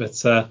case.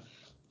 But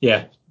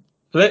yeah,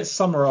 let's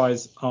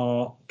summarise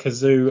our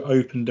Cazoo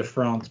Open de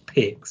France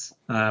picks.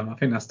 I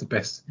think that's the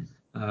best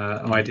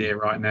idea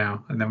right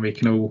now, and then we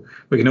can all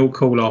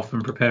call off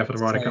and prepare for the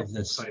Ryder Cup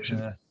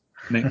conversation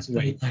next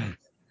week.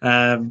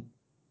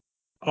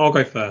 I'll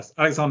go first.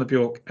 Alexander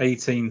Bjork,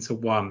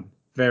 18-1.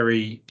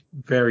 Very,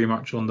 very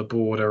much on the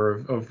border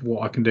of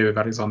what I can do with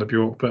Alexander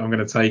Bjork, but I'm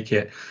going to take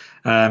it.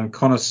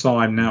 Connor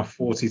Syme now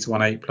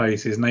 40-1, 8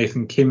 places.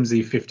 Nathan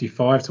Kimsey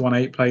 55-1,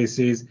 8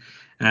 places,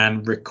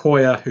 and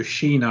Rikoya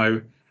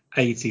Hoshino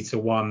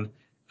 80-1,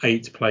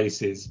 8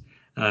 places.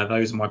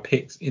 Those are my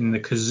picks in the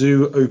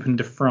Cazoo Open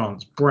de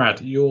France. Brad,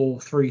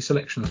 your 3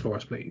 selections for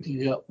us, please.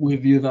 Yeah,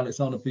 with you,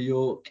 Alexander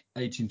Bjork,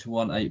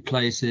 18-1, 8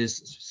 places,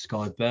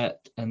 Sky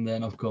Bet, and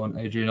then I've gone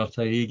Adrian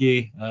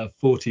Otaegi,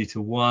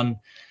 40-1,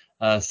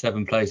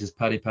 7 places,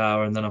 Paddy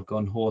Power, and then I've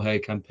gone Jorge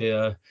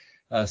Campillo,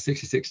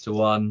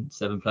 66-1,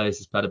 7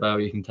 places, Paddy Power.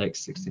 You can take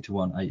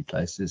 60-1, 8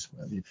 places,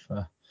 whatever you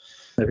prefer.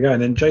 There we go.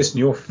 And then Jason,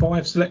 your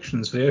 5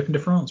 selections for the Open de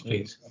France,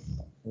 please.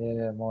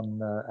 Yeah, I'm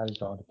on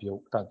Alexander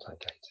Bjork. Don't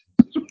take 8.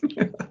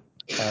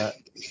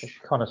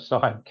 Connor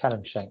Syme,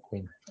 Callum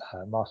Shankwin,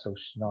 Marcel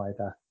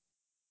Schneider,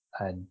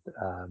 and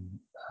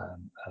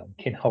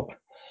Kinhob.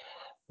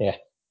 Yeah,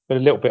 but a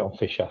little bit on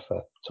Fisher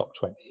for top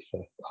 20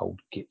 for old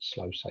Git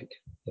slow sake.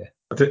 Yeah.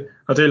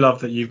 I do love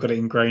that you've got it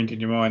ingrained in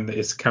your mind that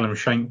it's Callum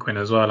Shankwin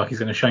as well. Like he's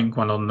going to shank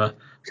one on the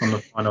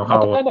final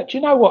hole. Do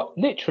you know what?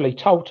 Literally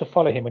told to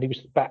follow him when he was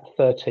about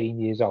 13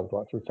 years old,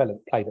 right? For a fella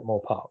that played at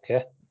Moore Park,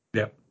 yeah.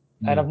 Yeah.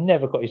 And I've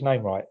never got his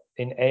name right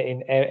in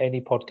any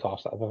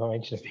podcast that I've ever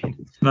mentioned of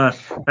him. No,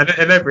 and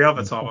every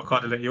other time I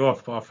kind of let you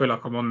off, but I feel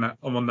like I'm on that.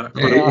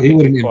 Yeah,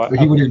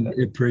 he wouldn't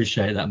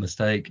appreciate that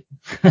mistake.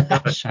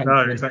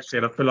 No, exactly.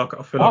 And I feel like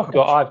I've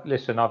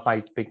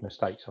made big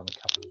mistakes on a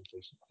couple of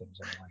recent things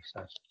anyway.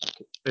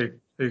 So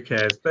who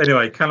cares? But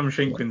anyway, Callum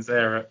Shinkwin's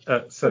there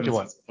at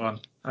 71,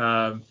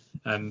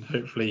 and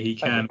hopefully he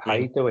can.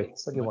 Pay, do we?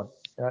 What do you want?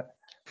 Yeah.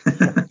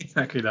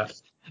 Exactly that.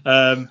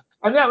 And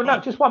no,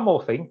 just one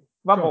more thing.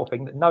 More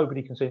thing that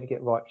nobody can seem to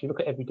get right. You look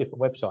at every different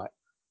website,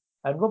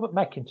 and Robert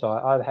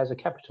McIntyre either has a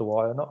capital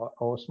I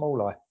or a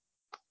small I.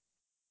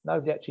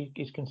 Nobody actually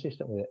is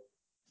consistent with it.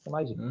 It's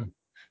amazing. A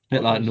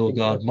bit like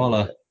Norgard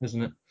Moller,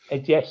 isn't it?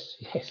 Yes.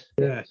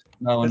 Yeah.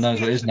 No one knows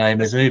what his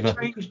name is either.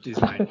 He changed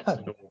his name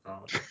to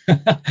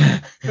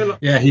Norgard.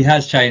 Yeah, he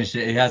has changed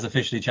it. He has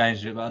officially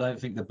changed it, but I don't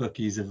think the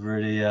bookies have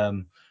really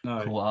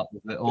caught up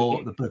with it.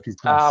 Or the bookies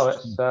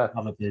plus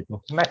other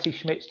people. Is Matty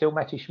Schmidt still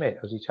Matty Schmidt?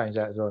 Or has he changed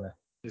that as well now?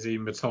 Is he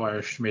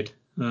Matthias Schmid?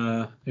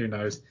 Who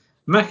knows?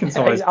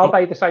 McIntyre's are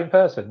they the same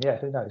person? Yeah,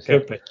 who knows?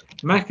 Could be.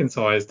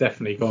 McIntyre's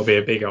definitely got to be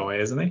a big eye,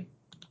 isn't he?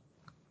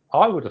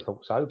 I would have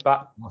thought so,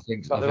 but I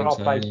think there are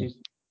places.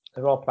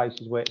 there are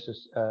places where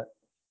it's a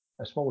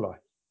small eye.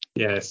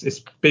 Yes, it's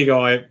big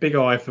eye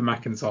for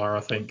McIntyre,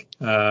 I think.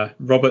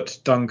 Robert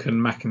Duncan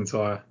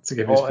McIntyre to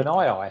give Or an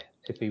eye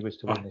if he was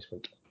to win this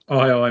week.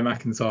 Aye,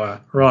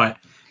 McIntyre. Right.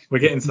 We're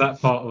getting to that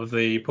part of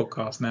the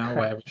podcast now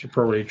where we should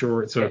probably draw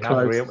it to a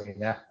close.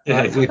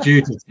 Yeah, we're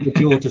due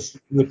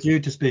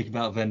to speak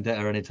about Vendetta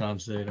anytime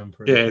soon. I'm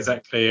pretty sure.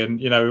 Exactly. And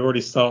we've already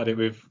started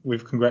it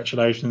with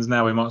congratulations.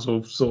 Now we might as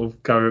well sort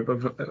of go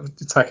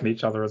attacking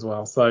each other as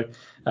well. So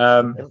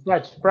Brad's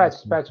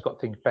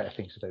got better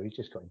things to do. He's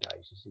just got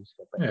engaged. He's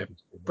got better things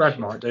to do. Brad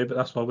might do, but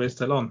that's why we're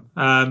still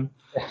on.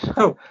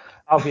 Cool.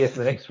 I'll be here for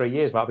the next 3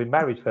 years, but I've been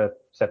married for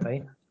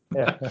 17.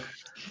 Yeah.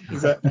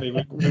 Exactly.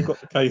 We've got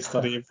the case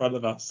study in front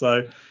of us.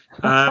 So,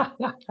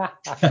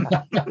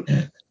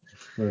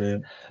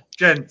 Brilliant.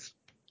 gents,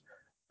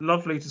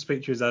 lovely to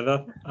speak to you as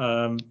ever.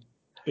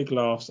 Big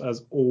laughs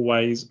as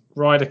always.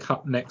 Ryder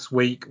Cup next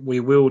week. We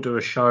will do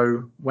a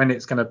show. When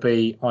it's going to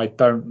be, I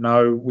don't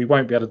know. We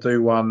won't be able to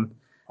do one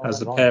as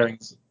the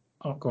pairings.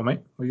 Oh, go on, mate.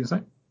 What are you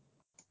going to say?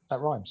 That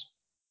rhymes.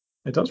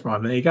 It does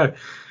rhyme. There you go.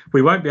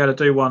 We won't be able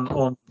to do one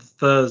on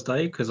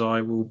Thursday because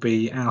I will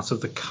be out of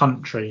the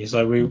country.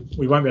 So we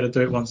won't be able to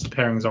do it once the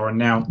pairings are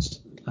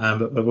announced.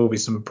 But there will be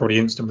some probably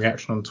instant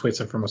reaction on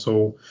Twitter from us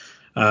all.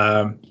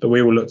 But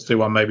we will look to do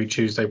one maybe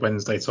Tuesday,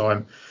 Wednesday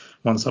time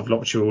once I've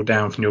locked you all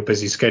down from your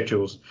busy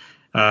schedules.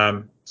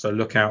 So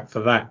look out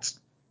for that.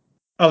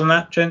 Other than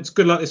that, gents,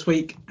 good luck this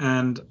week.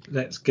 And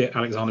let's get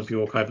Alexander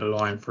Bjork over the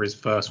line for his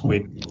first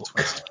win in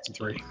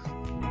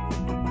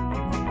 2023.